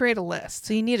going to create a list.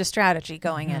 So you need a strategy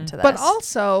going into this. But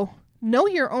also know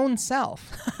your own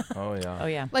self. Oh yeah. Oh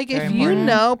yeah. Like Very if you important.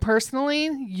 know personally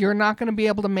you're not going to be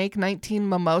able to make 19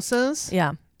 mimosas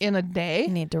yeah, in a you day,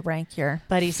 need to rank your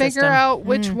buddy figure system. out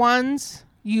which ones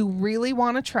you really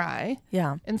want to try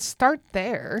yeah. and start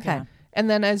there. Okay. And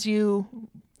then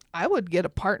I would get a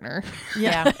partner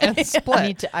Yeah. and Me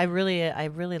split. too. I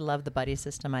really love the buddy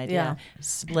system idea. Yeah.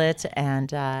 Split and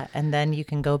then you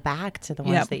can go back to the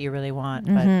ones Yep. that you really want.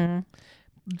 But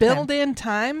Build in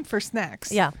time for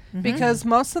snacks. Yeah. Because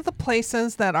most of the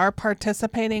places that are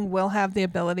participating will have the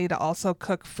ability to also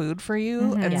cook food for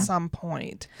you at some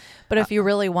point. But if you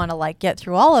really want to get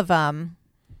through all of them,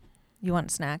 you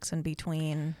want snacks in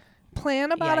between.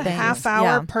 Plan about a things. half hour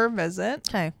Yeah. per visit,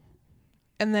 Okay.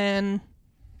 and then,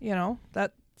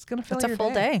 that's going to fill It's a your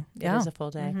full day. it Yeah. is a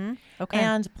full day. Okay.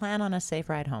 And plan on a safe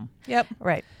ride home. Yep.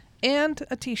 right. And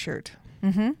a T-shirt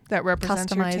that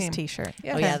represents your Customized team. T-shirt.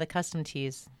 Yeah. Oh yeah, the custom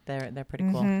tees. They're pretty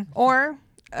cool. Or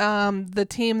the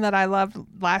team that I loved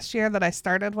last year that I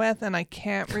started with, and I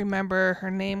can't remember her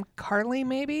name, Carly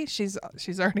maybe. She's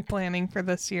already planning for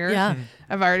this year. Yeah.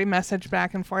 I've already messaged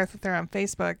back and forth with her on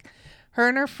Facebook. Her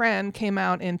and her friend came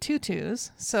out in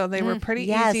tutus, so they were pretty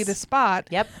yes. easy to spot.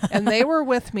 Yep. And they were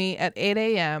with me at 8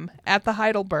 a.m. at the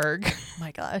Heidelberg, Oh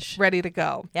my gosh. ready to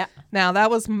go. Yeah. Now, that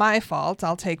was my fault.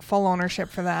 I'll take full ownership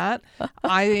for that.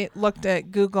 I looked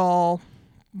at Google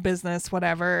business,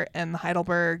 whatever, and the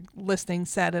Heidelberg listing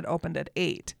said it opened at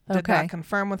 8. Did Okay. not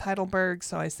confirm with Heidelberg,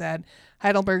 so I said,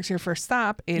 Heidelberg's your first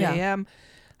stop, 8 Yeah. a.m.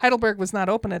 Heidelberg was not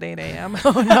open at 8 a.m.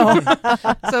 Oh,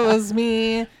 no. So it was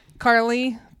me,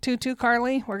 Carly, Tutu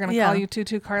Carly. We're going to Yeah. call you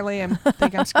Tutu Carly. I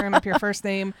think I'm screwing up your first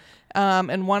name.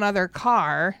 And one other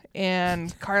car,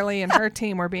 and Carly and her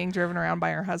team were being driven around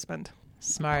by her husband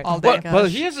Smart. all day. Well,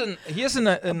 here's an idea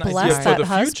Bless for that the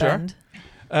husband. future.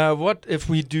 What if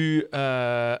we do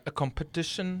a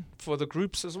competition for the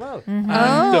groups as well? Mm-hmm.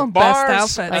 And Oh, the best bars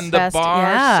outfits. and the Best- bars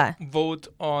yeah. vote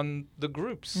on the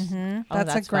groups. Mm-hmm.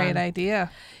 That's a great fun.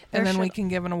 idea. There And then we should- can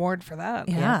give an award for that.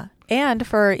 Yeah. And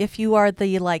for if you are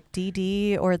the like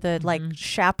DD or the like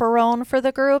chaperone for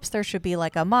the groups, there should be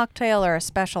like a mocktail or a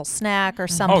special snack or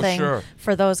something sure.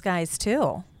 for those guys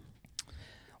too.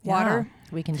 Water.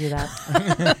 We can do that.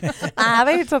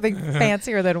 Maybe something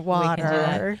fancier than water. We can do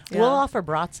that. Yeah. We'll offer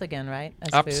brats again, right? As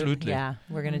food? Absolutely. Yeah,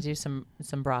 we're gonna do some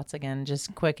brats again.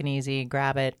 Just quick and easy.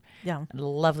 Grab it. Yeah.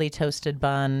 Lovely toasted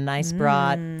bun. Nice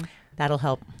brat. That'll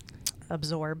help.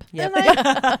 Absorb. Yep.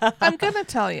 And I'm going to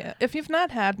tell you, if you've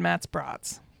not had Matt's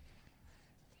brats,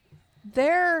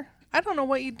 I don't know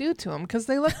what you do to them because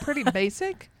they look pretty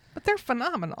basic, but they're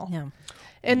phenomenal. Yeah.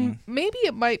 And maybe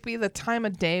it might be the time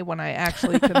of day when I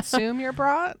actually consume your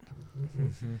brat.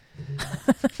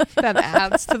 That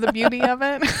adds to the beauty of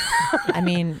it. I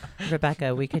mean,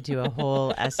 Rebecca, we could do a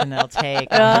whole SNL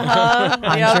take on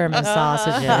German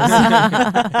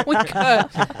sausages. We could.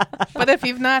 But if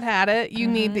you've not had it, you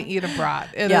need to eat a brat.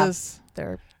 It is. Yeah.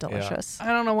 They're delicious. I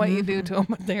don't know what you do to them,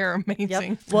 but they're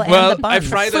amazing. Well, Well, and the I buns.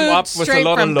 fry them Food up with a straight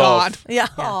lot of from love. God. Yeah.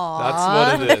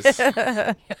 That's what it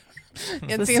is. It's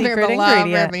the either secret the love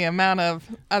ingredient. or the amount of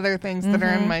other things that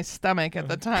are in my stomach at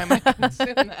the time I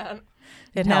consume that.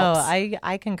 It No, helps.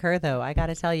 I concur though. I got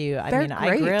to tell you, I They're mean, I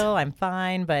great. grill, I'm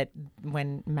fine, but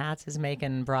when Matt's is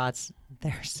making brats,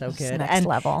 they're so It's good. next and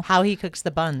level. how he cooks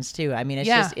the buns too. I mean, it's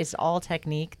Yeah. just it's all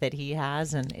technique that he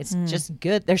has, and it's just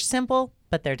good. They're simple,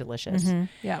 but they're delicious.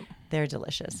 Yeah. They're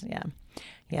delicious. Yeah.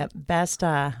 Yeah, best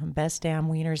damn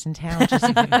wieners in town. Just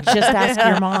ask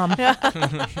your mom.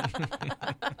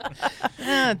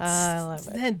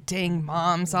 That dang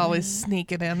mom's always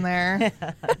sneak it in there.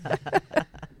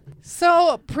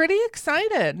 So pretty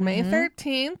excited. May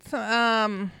 13th.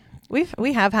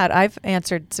 I've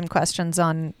answered some questions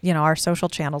on, our social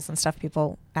channels and stuff,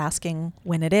 people asking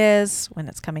when it is, when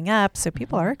it's coming up. So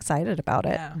people are excited about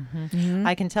it. Yeah.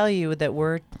 I can tell you that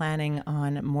we're planning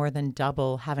on having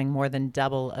more than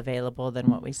double available than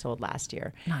what we sold last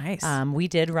year. Nice. We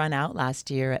did run out last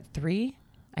year at 3.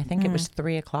 I think it was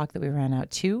 3 o'clock that we ran out.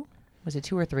 2? Was it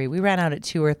 2 or 3? We ran out at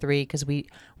 2 or 3 because we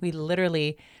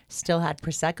literally still had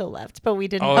Prosecco left, but we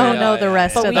didn't. know the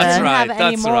rest but of we the- didn't That's have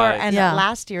any right, more. that's right. And Yeah.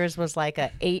 last year's was like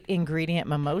a 8 ingredient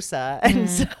mimosa, and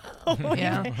so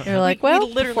Yeah. You're like, we well,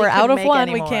 literally if we're out couldn't of make one,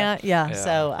 any we more. can't. Yeah. Yeah.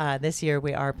 So this year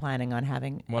we are planning on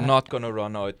having. We're not going to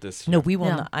run out this year. No, we will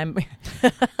Yeah. not. I'm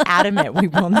adamant we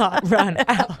will not run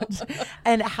out.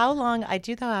 And how long? I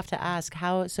do though have to ask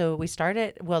how. So we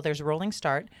started. Well, there's a rolling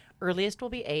start. Earliest will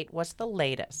be 8. What's the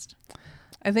latest?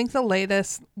 I think the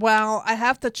latest, well, I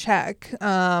have to check.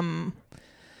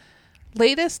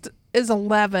 Latest is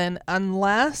 11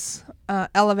 unless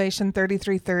Elevation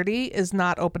 3330 is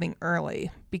not opening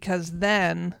early, because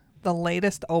then the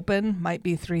latest open might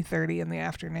be 3:30 in the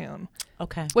afternoon,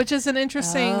 Okay. which is an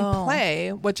interesting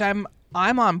play, which I'm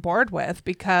on board with,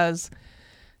 because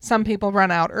some people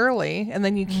run out early and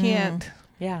then you can't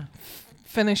Yeah.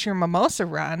 finish your mimosa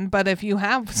run. But if you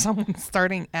have someone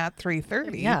starting at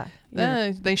 3:30, Yeah.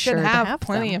 they should sure to have have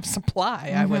plenty them. of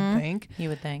supply, I would think, You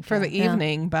would think for yeah. the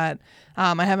evening. But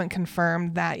I haven't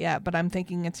confirmed that yet, but I'm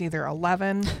thinking it's either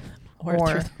 11 Or or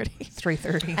 3:30.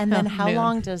 3:30. And then how noon.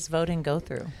 long does voting go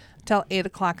through? Till 8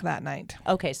 o'clock that night.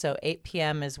 Okay, so 8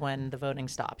 p.m. is when the voting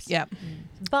stops. Yep.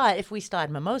 But if we still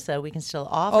had mimosa, we can still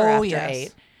offer Oh, after yes.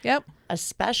 8, Yep.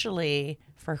 especially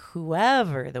for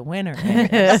whoever the winner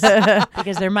is.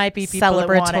 Because there might be people that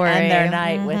want to end their Celebratory.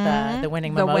 night with the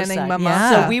winning The mimosa. winning mimosa.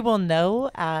 Yeah. So we will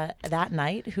know that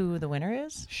night who the winner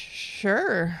is?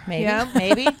 Sure. Maybe. Yeah.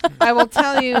 Maybe. I will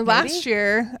tell you, last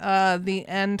year, the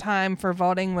end time for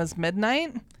voting was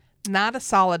midnight. Not a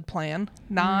solid plan.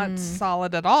 Not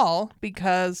solid at all,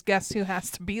 because guess who has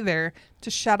to be there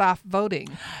to shut off voting?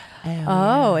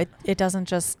 Oh, it doesn't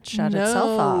just shut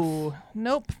itself off.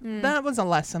 Nope. That was a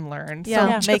lesson learned.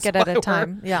 Yeah, So make just it at why a we're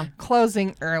time. Yeah.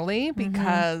 Closing early,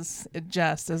 because it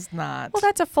just is not. Well,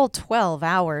 that's a full 12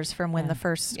 hours from when the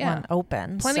first Yeah. one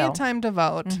opened. Plenty of time to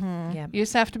vote. Yeah. You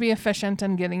just have to be efficient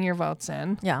in getting your votes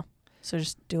in. Yeah. So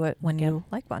just do it when you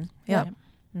like one. Yeah.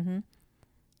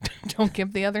 Don't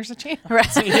give the others a chance.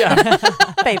 Right. Yeah.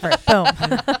 Favorite. Boom.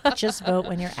 Just vote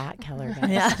when you're at Keller, guys.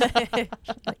 Yeah.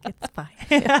 Like, it's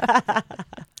fine.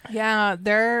 Yeah,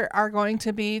 there are going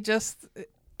to be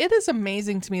it is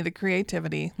amazing to me, the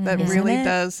creativity that Isn't really it?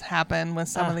 does happen with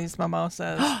some of these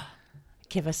mimosas.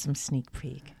 Give us some sneak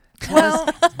peek.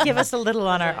 Give us a little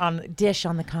on dish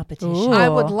on the competition. Ooh. I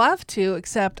would love to,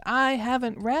 except I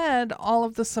haven't read all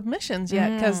of the submissions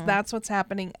yet because that's what's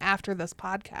happening after this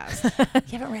podcast.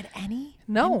 You haven't read any?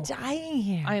 No. I'm dying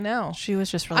here. I know. She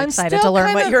was just really I'm excited still to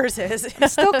learn what kinda- yours is. I'm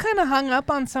still kind of hung up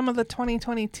on some of the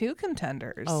 2022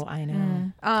 contenders. Oh, I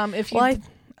know. If you, Well,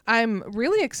 I'm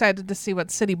really excited to see what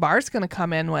City Bar's going to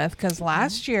come in with because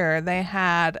last year they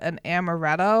had an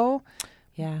amaretto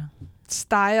Yeah.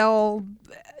 style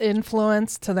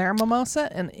influence to their mimosa,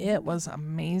 and it was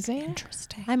amazing.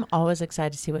 Interesting. I'm always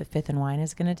excited to see what Fifth and Wine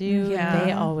is going to do. Yeah.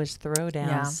 They always throw down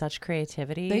Yeah. such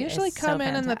creativity. They usually It's so come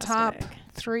in the top fantastic.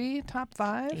 3, top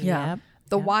 5. Yeah. Yep.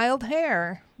 The Yep. Wild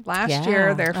Hair last Yeah.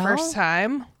 year, their Oh. first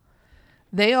time,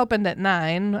 they opened at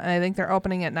 9. I think they're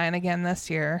opening at 9 again this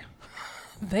year.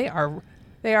 They are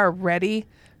ready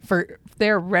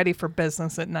for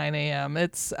business at 9 a.m.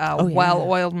 It's a Oh, yeah.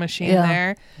 well-oiled machine Yeah.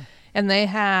 there. And they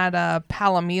had a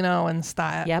Palomino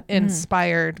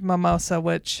inspired mimosa,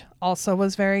 which also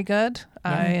was very good.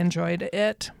 I enjoyed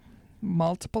it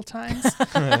multiple times.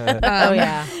 Oh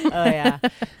yeah.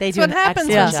 They That's do what an happens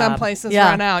when excellent some job. places Yeah.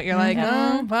 run out. You're like,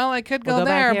 oh, well, I could We'll go go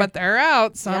back there, here. but they're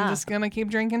out, so Yeah. I'm just going to keep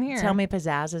drinking here. Tell me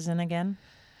Pizzazz is in again.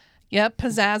 Yep,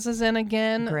 Pizzazz is in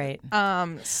again. Great.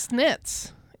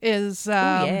 Snitz is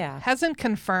yeah. hasn't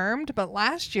confirmed, but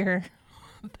last year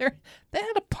they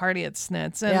had a party at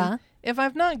Snitz, and Yeah. if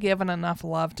I've not given enough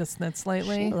love to Snitz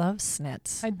lately, She loves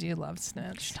snits. I do love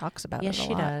Snitz. She talks about Yes, it a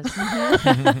she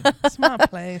lot. does. It's my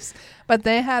place, but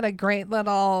they had a great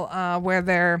little where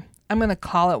they're. I'm going to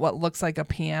call it what looks like a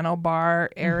piano bar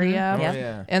area Yep. Oh,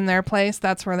 yeah. in their place.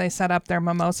 That's where they set up their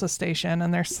mimosa station,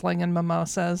 and they're slinging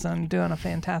mimosas and doing a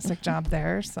fantastic job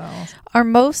there. So Are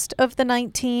most of the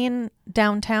 19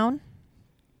 downtown?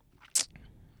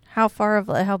 How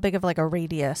big of like a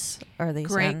radius are these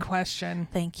great in? question.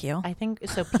 Thank you. I think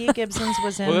so. P. Gibson's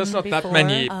was in. Well, there's not before. that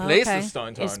many Oh, places okay. Is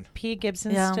downtown. P.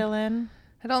 Gibson Yeah. still in?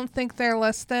 I don't think they're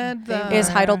listed. They Is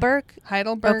Heidelberg?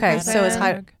 Heidelberg? Okay, is so is,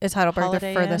 in. is Heidelberg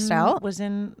Holiday the furthest Inn out? was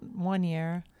in 1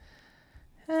 year.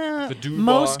 The Dew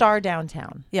Most Bar. are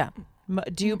downtown. Yeah.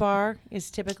 Dew Bar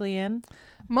is typically in.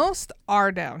 Most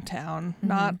are downtown.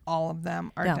 Not all of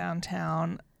them are Yeah.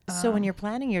 downtown. So when you're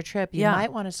planning your trip, you Yeah.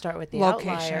 might want to start with the Location.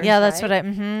 outliers, Yeah, that's right? what I.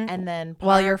 And then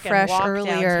While you're park and fresh walk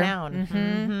earlier. downtown.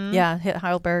 Mhm. Yeah, hit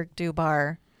Heidelberg, do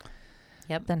bar,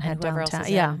 Yep. then head And whoever else downtown.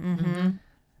 is Yeah. in. Mm-hmm.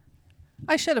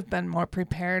 I should have been more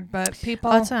prepared, but people.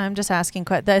 That's why I'm just asking.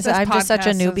 I'm This just such a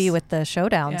podcast newbie is- with the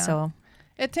showdown, Yeah. so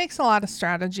It takes a lot of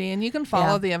strategy, and you can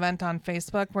follow Yeah. the event on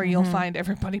Facebook where you'll find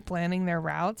everybody planning their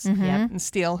routes Mm-hmm. Yep. and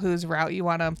steal whose route you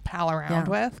want to pal around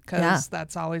Yeah. with, because Yeah.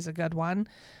 that's always a good one.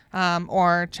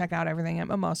 Or check out everything at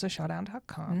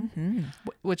mimosashowdown.com, Mm-hmm.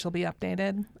 which will be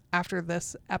updated after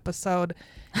this episode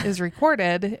is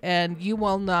recorded, and you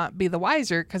will not be the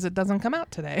wiser because it doesn't come out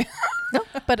today. no,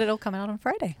 but it'll come out on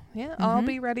Friday. Yeah, I'll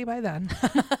be ready by then.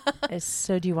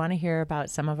 So, do you want to hear about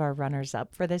some of our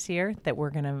runners-up for this year that are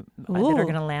Ooh.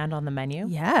 gonna land on the menu?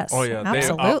 Yes. Oh yeah,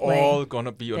 absolutely. they are all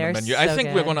gonna be on They're the menu. I so think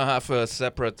we're good. gonna have a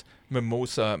separate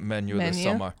mimosa menu this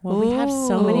Menu? summer. Well, we have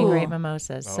so many great Ooh.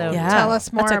 mimosas. Oh, So, Yeah, Tell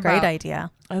us more That's a great about-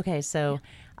 idea. okay, so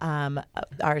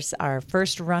our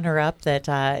first runner-up that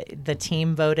the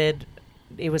team voted.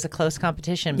 It was a close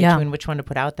competition Yeah. between which one to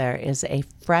put out there. Is a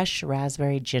fresh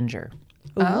raspberry ginger.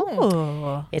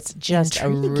 Oh, It's just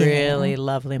Intriguing. a really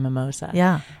lovely mimosa.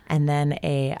 yeah. And then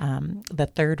the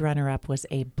third runner-up was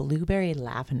a blueberry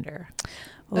lavender.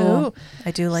 Ooh,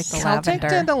 I do like the Celtic lavender.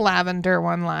 did a lavender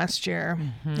one last year.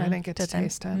 I think it's Did they?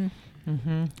 tasted.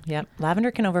 Mm-hmm. Yep.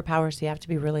 Lavender can overpower, so you have to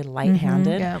be really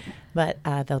light-handed. Yeah. But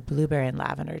the blueberry and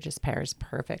lavender just pairs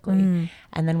perfectly.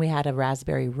 And then we had a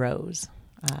raspberry rose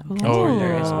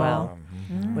there as well,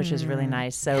 which is really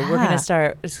nice. So we're going Yeah. to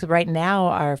start. So right now,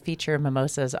 our feature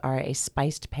mimosas are a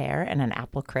spiced pear and an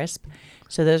apple crisp.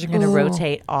 So those are going to Ooh.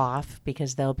 rotate off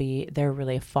because they're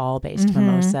really a fall-based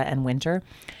mimosa and winter.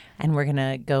 And we're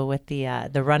gonna go with the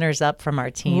runners up from our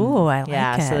team. Ooh, I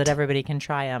like so it. that everybody can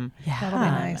try them. Yeah. That'll be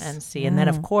nice. And see. And then,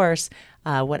 of course,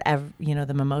 whatever,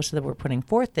 the mimosa that we're putting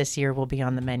forth this year will be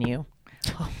on the menu.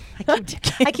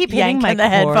 I keep hitting my Yanking the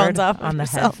cord headphones off of on the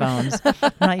yourself. headphones.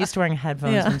 I'm not used to wearing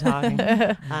headphones Yeah. when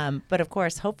talking. But of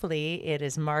course, hopefully, it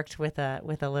is marked with a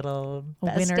little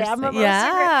best Winners. damn mimosa.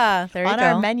 Yeah, there you on go.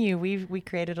 our menu, we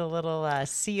created a little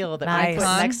seal that we put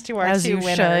Nice. next to our As two you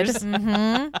winners.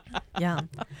 should. Yeah,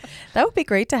 that would be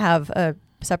great to have a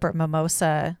separate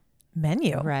mimosa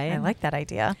menu. Right. I like that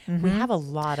idea. We have a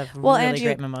lot of Well, really and you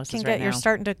great mimosas can right get. now. You're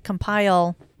starting to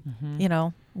compile,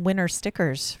 winner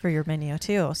stickers for your menu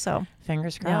too. So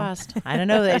Fingers Yeah. crossed. I don't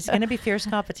know. It's going to be fierce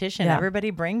competition. Yeah. Everybody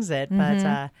brings it,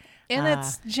 but And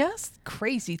it's just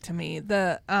crazy to me.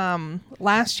 The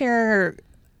last year,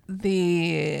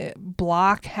 the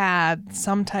block had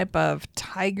some type of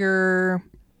tiger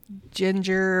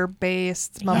ginger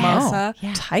based mimosa.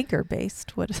 Oh, tiger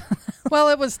based. What? Well,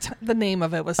 it was the name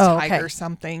of it was Oh, tiger okay.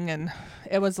 something, and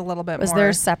it was a little bit Was more.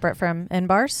 theirs separate from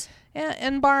N-Bars? Yeah,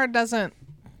 N-Bar doesn't.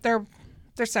 They're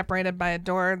separated by a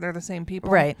door. They're the same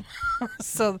people, Right.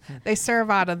 So they serve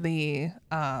out of the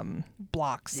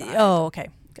block side. Oh, okay.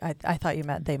 I thought you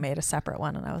meant they made a separate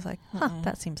one, and I was like,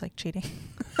 that seems like cheating.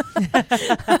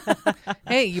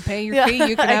 Hey, you pay your Yeah, fee.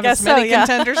 You can I have guess as many so, yeah.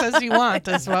 contenders as you want,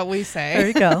 is what we say. There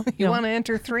you go. You Yeah. want to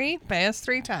enter 3? Pay us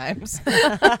 3 times.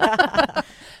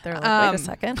 They're like, wait a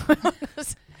second.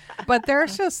 But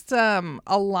there's just a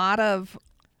lot of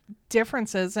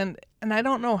differences, and I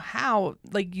don't know how.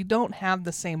 Like, you don't have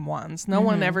the same ones. No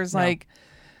one ever's like,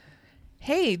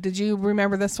 hey, did you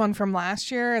remember this one from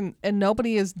last year? And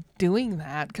nobody is doing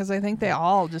that because I think they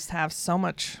all just have so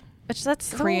much. That's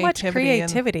so much Creativity and-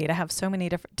 creativity to have so many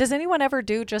different. Does anyone ever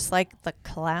do just like the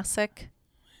classic?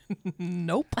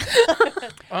 Nope.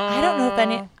 I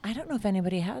don't know if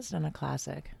anybody has done a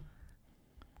classic.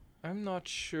 I'm not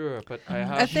sure, but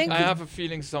I think- have a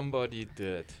feeling somebody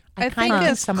did. I kinda think think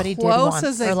as somebody did close once.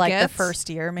 as it Or like gets, the first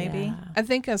year, maybe? Yeah. I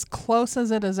think as close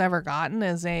as it has ever gotten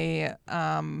is a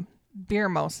beer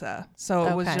mosa. So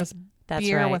it was Okay. just That's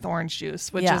beer right. with orange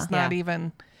juice, which Yeah. is not Yeah.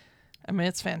 even. I mean,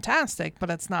 it's fantastic, but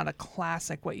it's not a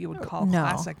classic. What you would call No.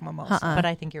 classic mimosa. But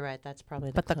I think you're right. That's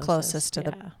probably But the closest to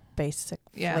the yeah. basic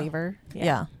Yeah. flavor. Yeah.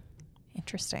 Yeah.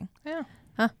 Interesting. Yeah.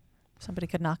 Somebody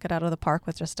could knock it out of the park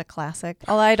with just a classic.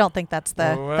 Although I don't think that's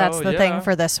the Oh, well, that's the yeah. thing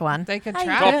for this one. They could I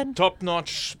try did. it.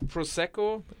 Top-notch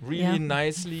prosecco, really Yeah.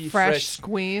 nicely Fresh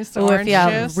squeezed Ooh, if orange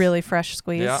yeah, juice. really fresh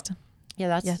squeezed. Yeah,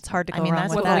 that's. Yeah, it's hard to I go mean, wrong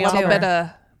that's with with what a we that little offer. bit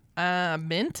of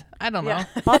mint. I don't know.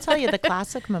 I'll tell you, the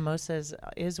classic mimosas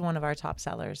is one of our top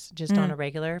sellers, just on a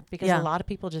regular, because Yeah. a lot of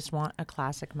people just want a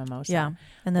classic mimosa. Yeah.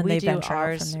 And then we they do venture out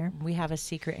ours. from there. We have a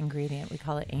secret ingredient. We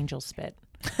call it angel spit.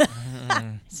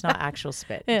 It's not actual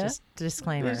spit. Yeah. Just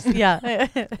disclaimer. Yeah.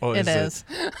 Oh, It is.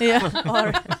 Yeah.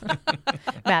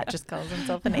 Matt just calls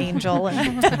himself an angel.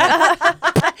 And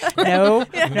No.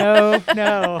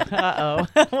 Uh-oh.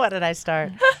 What did I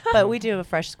start? But we do a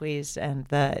fresh squeeze and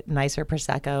the nicer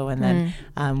Prosecco. And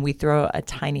then we throw a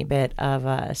tiny bit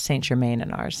of Saint Germain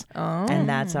in ours. Oh. And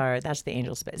that's the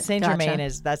angel spit. Saint Gotcha.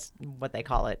 Germain that's what they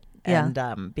call it. Yeah.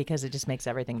 And because it just makes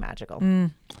everything magical.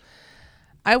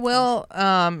 I will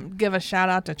give a shout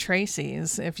out to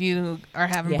Tracy's if you are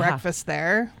having Yeah. breakfast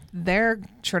there. Their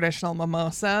traditional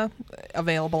mimosa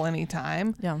available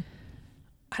anytime. yeah.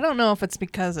 I don't know if it's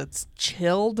because it's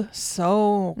chilled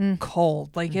so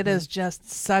cold. Like it is just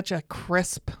such a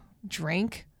crisp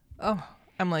drink. Oh,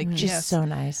 I'm like, Just yes. so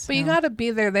nice. But you got to be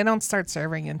there. They don't start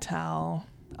serving until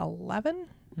 11,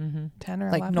 10 or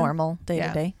Like 11. normal day Yeah.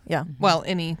 to day. Yeah. Well,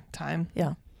 any time.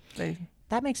 Yeah.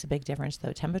 That makes a big difference,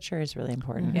 though. Temperature is really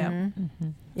important. Yeah.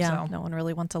 Yeah. So- No one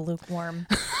really wants a lukewarm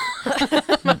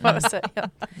mimosa. Yeah.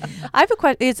 I have a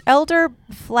question. Is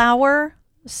elderflower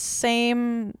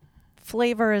same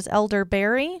flavor as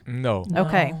elderberry? No.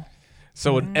 Okay.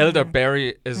 So an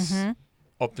elderberry is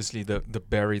obviously the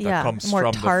berry that Yeah, comes more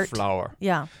from tart. the flower.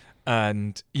 Yeah.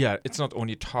 And yeah, it's not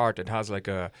only tart; it has like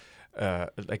a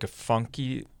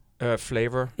funky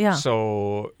flavor. Yeah.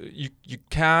 So you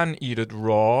can eat it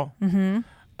raw,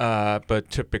 but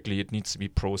typically it needs to be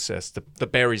processed. The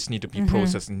berries need to be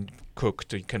processed and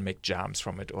cooked. So you can make jams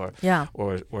from it, or Yeah.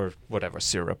 or whatever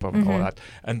syrup and all that.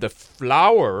 And the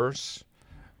flowers,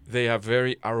 they are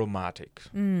very aromatic.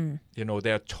 You know,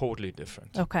 they are totally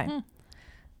different. Okay.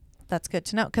 That's good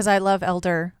to know because I love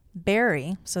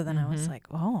elderberry. So then I was like,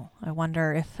 oh, I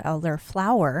wonder if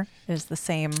elderflower is the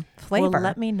same flavor. Well,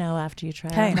 let me know after you try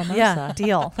Okay. our mimosa. Yeah.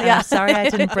 Deal. Yeah. Yeah. Sorry I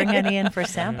didn't bring any in for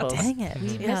samples. Dang it.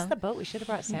 We Yeah. missed the boat. We should have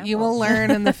brought samples. You will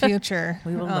learn in the future.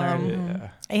 We will learn. Yeah.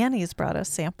 Annie's brought us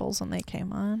samples when they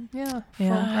came on. Yeah.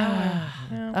 Yeah.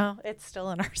 Yeah. Oh, it's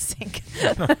still in our sink.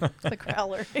 The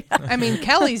growler. Yeah. I mean,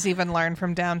 Kelly's even learned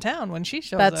from downtown when she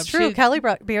shows up. That's true. She, Kelly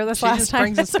brought beer this she last just time.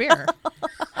 brings us beer.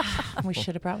 We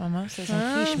should have brought mimosas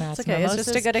and quiche mats. It's okay. It's just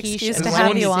a Mimosas, good quiche, excuse and to It's have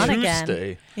only you on wedding again.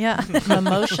 Tuesday. Yeah.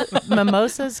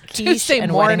 Mimosas, quiche, Tuesday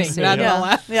and morning, wedding not seed. all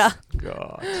that. Yeah.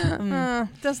 God.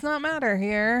 Does not matter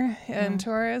here in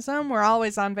tourism. We're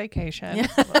always on vacation.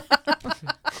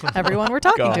 Everyone we're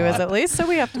talking to is God. at least, so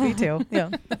we have to be too. Yeah.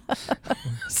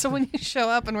 So when you show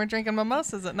up and we're drinking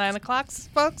mimosas at 9 o'clock,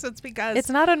 folks, it's because It's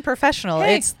not unprofessional.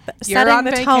 Hey, it's you're setting on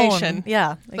the vacation. tone.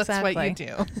 Yeah, that's exactly. what you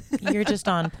do. You're just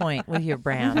on point with your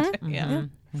brand. Yeah.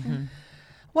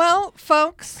 Well,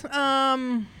 folks,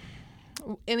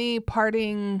 any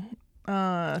parting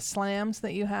slams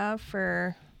that you have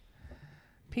for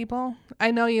people?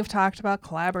 I know you've talked about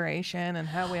collaboration and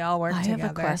how we all work together. I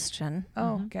have a question.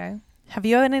 Oh, okay. Have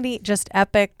you had any just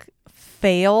epic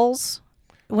fails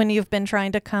when you've been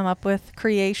trying to come up with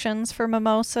creations for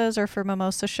mimosas or for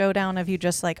Mimosa Showdown? Have you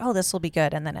just like, oh, this will be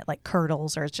good, and then it like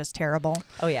curdles or it's just terrible?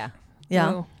 Oh, yeah.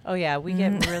 Yeah. Ooh. Oh, yeah. We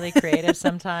get really creative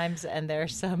sometimes, and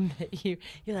there's some that you're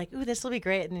like, ooh, this will be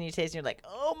great. And then you taste, and you're like,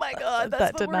 oh, my God, That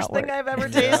that's the did not worst thing work. I've ever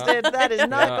tasted. That is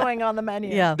not going on the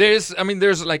menu. Yeah. There's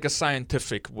like a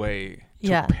scientific way to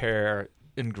Yeah. pair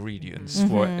ingredients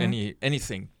for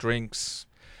anything, drinks,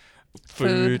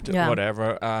 food, Yeah.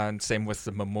 whatever, and same with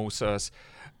the mimosas.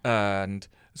 And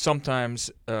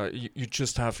sometimes you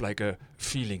just have like a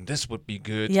feeling this would be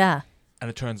good, Yeah. and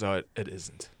it turns out it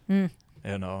isn't.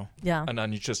 You know, Yeah. and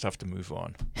then you just have to move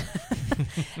on.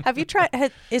 Have you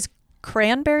tried? Is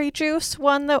cranberry juice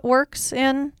one that works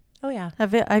in? Oh, yeah.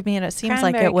 Have it? I mean, it seems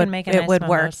like Cranberry it would can make a it nice would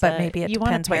work, but mimosa. maybe it You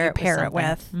wanna depends what you pair it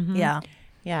with. something. Mhm. Yeah.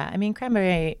 Yeah, I mean,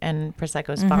 cranberry and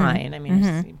Prosecco is fine. I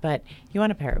mean, but you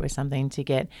want to pair it with something to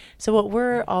get. So what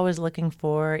we're always looking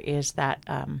for is that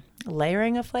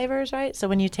layering of flavors, right? So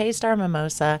when you taste our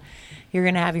mimosa, you're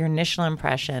going to have your initial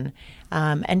impression.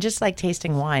 And just like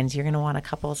tasting wines, you're going to want a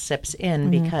couple sips in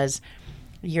because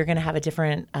you're going to have a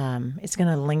different, it's going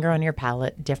to linger on your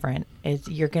palate different.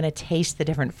 You're going to taste the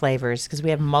different flavors because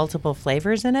we have multiple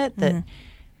flavors in it that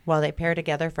while they pair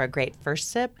together for a great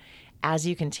first sip, as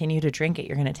you continue to drink it,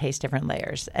 you're going to taste different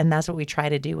layers. And that's what we try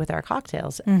to do with our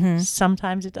cocktails.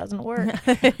 Sometimes it doesn't work,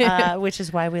 which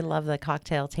is why we love the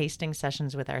cocktail tasting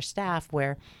sessions with our staff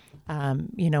where,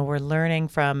 we're learning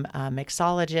from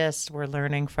mixologists, we're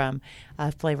learning from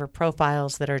flavor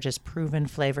profiles that are just proven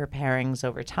flavor pairings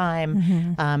over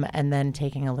time, and then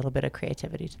taking a little bit of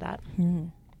creativity to that.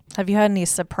 Have you had any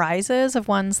surprises of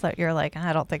ones that you're like,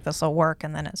 I don't think this will work,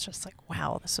 and then it's just like,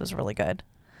 wow, this was really good?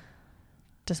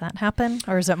 Does that happen,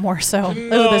 or is it more so?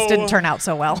 Oh, this didn't turn out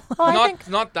so well.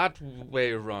 Not that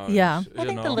way around. Yeah. I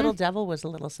think the Little Devil was a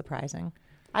little surprising.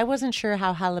 I wasn't sure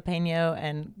how jalapeno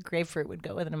and grapefruit would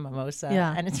go with a mimosa,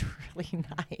 and it's really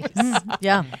nice.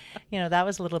 Yeah. That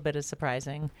was a little bit of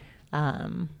surprising.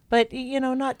 But,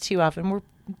 not too often. We're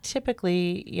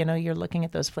typically, you're looking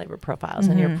at those flavor profiles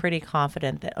and you're pretty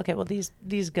confident that, okay, well,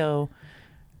 these go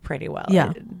pretty well.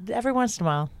 Yeah. Every once in a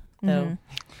while, though.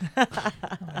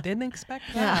 I didn't expect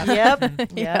that.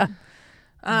 Yep. Yeah.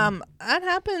 That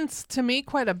happens to me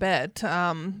quite a bit,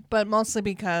 but mostly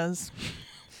because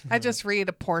I just read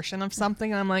a portion of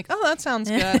something and I'm like, oh, that sounds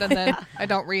good. And then I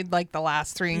don't read like the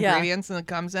last three ingredients and it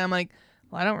comes in. I'm like,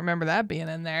 well, I don't remember that being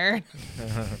in there.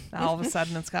 All of a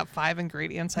sudden it's got 5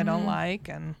 ingredients I don't like.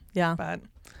 And but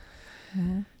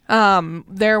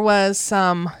there was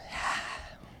some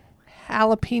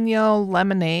jalapeno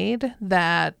lemonade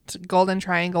that Golden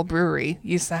Triangle Brewery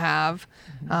used to have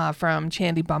from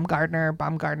Chandy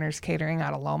Baumgartner's Catering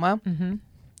out of Loma. I'm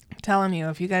telling you,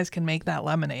 if you guys can make that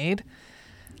lemonade,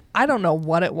 I don't know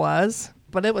what it was,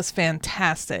 but it was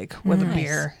fantastic with a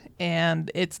beer. And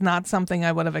it's not something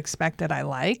I would have expected I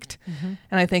liked. And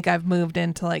I think I've moved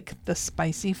into like the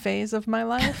spicy phase of my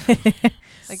life.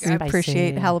 Like I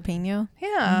appreciate jalapeno.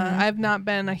 Yeah, I've not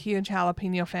been a huge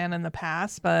jalapeno fan in the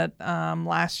past, but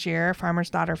last year, Farmer's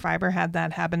Daughter Fiber had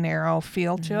that habanero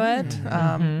feel to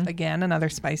it. Again, another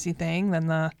spicy thing than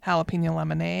the jalapeno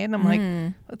lemonade. I'm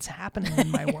like, what's happening in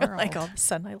my world? Like all of a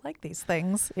sudden, I like these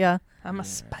things. Yeah. I'm a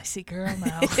spicy girl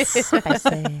now.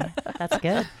 Spicy. That's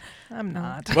good. I'm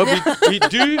not. But we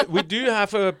do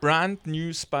have a brand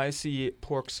new spicy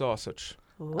pork sausage.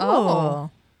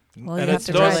 Oh. Well, And you have it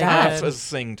to does try that. have a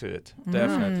zing to it,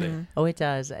 definitely. Oh, it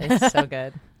does. It's so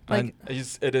good. And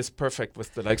it is perfect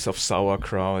with the likes of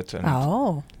sauerkraut and,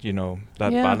 that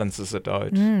Yeah. balances it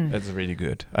out. It's really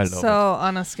good. I love So it.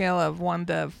 on a scale of 1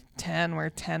 to 10, where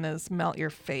 10 is melt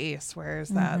your face, where's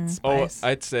that Oh, spice?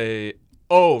 I'd say,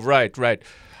 right.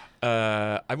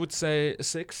 I would say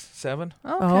 6, 7.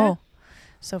 Okay. Oh.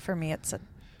 So for me, it's a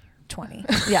 20.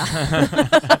 Yeah.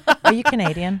 Are you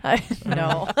Canadian?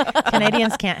 No.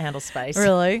 Canadians can't handle spice.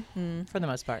 Really? For the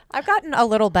most part. I've gotten a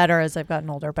little better as I've gotten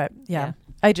older, but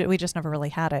we just never really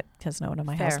had it because no one in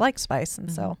my house likes spice.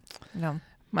 And so,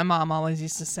 My mom always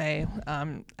used to say,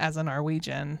 as a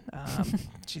Norwegian,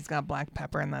 she's got black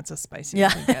pepper and that's as spicy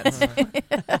as it gets.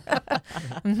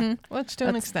 Which to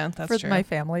an extent, that's for true. my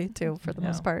family too, for the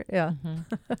most part. Yeah.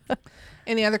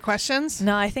 Any other questions?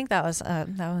 No, I think that was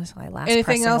my last. Anything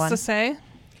pressing else one. to say?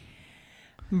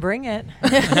 Bring it.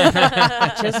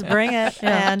 Just bring it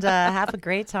and have a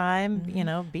great time.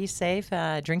 Be safe.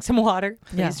 Drink some water.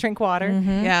 Please drink water.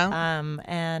 Yeah.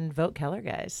 And vote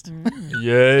Kellergeist.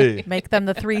 Yay. Make them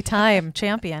the 3-time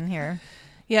champion here.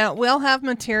 Yeah, we'll have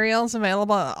materials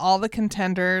available at all the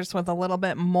contenders with a little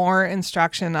bit more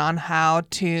instruction on how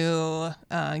to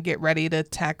get ready to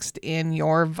text in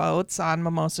your votes on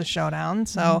Mimosa Showdown.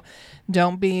 So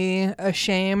don't be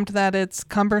ashamed that it's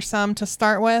cumbersome to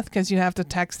start with, because you have to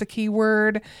text the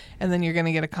keyword and then you're going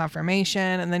to get a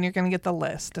confirmation and then you're going to get the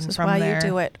list. And This is from why there, you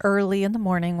do it early in the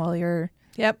morning while you're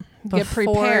get before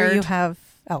prepared. you have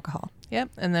alcohol.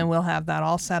 Yep, and then we'll have that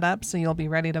all set up so you'll be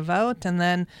ready to vote. And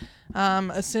then,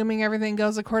 assuming everything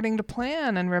goes according to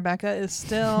plan and Rebecca is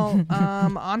still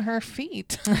on her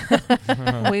feet,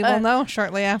 we will know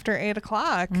shortly after 8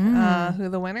 o'clock who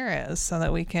the winner is, so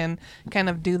that we can kind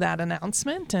of do that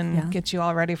announcement and get you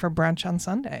all ready for brunch on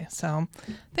Sunday. So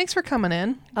thanks for coming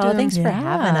in. Oh, thanks for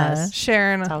having us.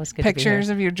 Sharing always good to be pictures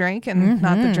here. of your drink and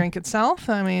not the drink itself.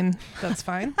 I mean, that's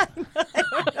fine.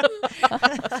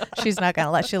 She's not going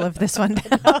to let you live this one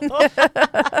down.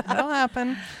 That'll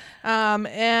happen.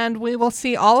 And we will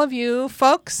see all of you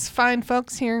fine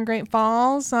folks here in Great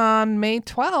Falls on May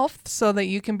 12th, so that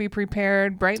you can be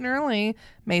prepared bright and early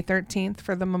May 13th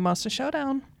for the Mimosa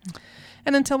Showdown.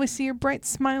 And until we see your bright,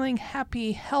 smiling,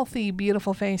 happy, healthy,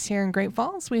 beautiful face here in Great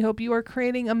Falls, we hope you are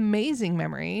creating amazing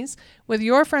memories with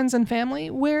your friends and family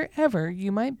wherever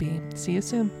you might be. See you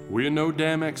soon. We're No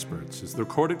Dam Experts is the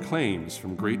recorded claims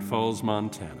from Great Falls,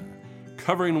 Montana,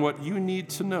 covering what you need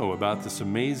to know about this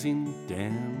amazing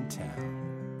damn town.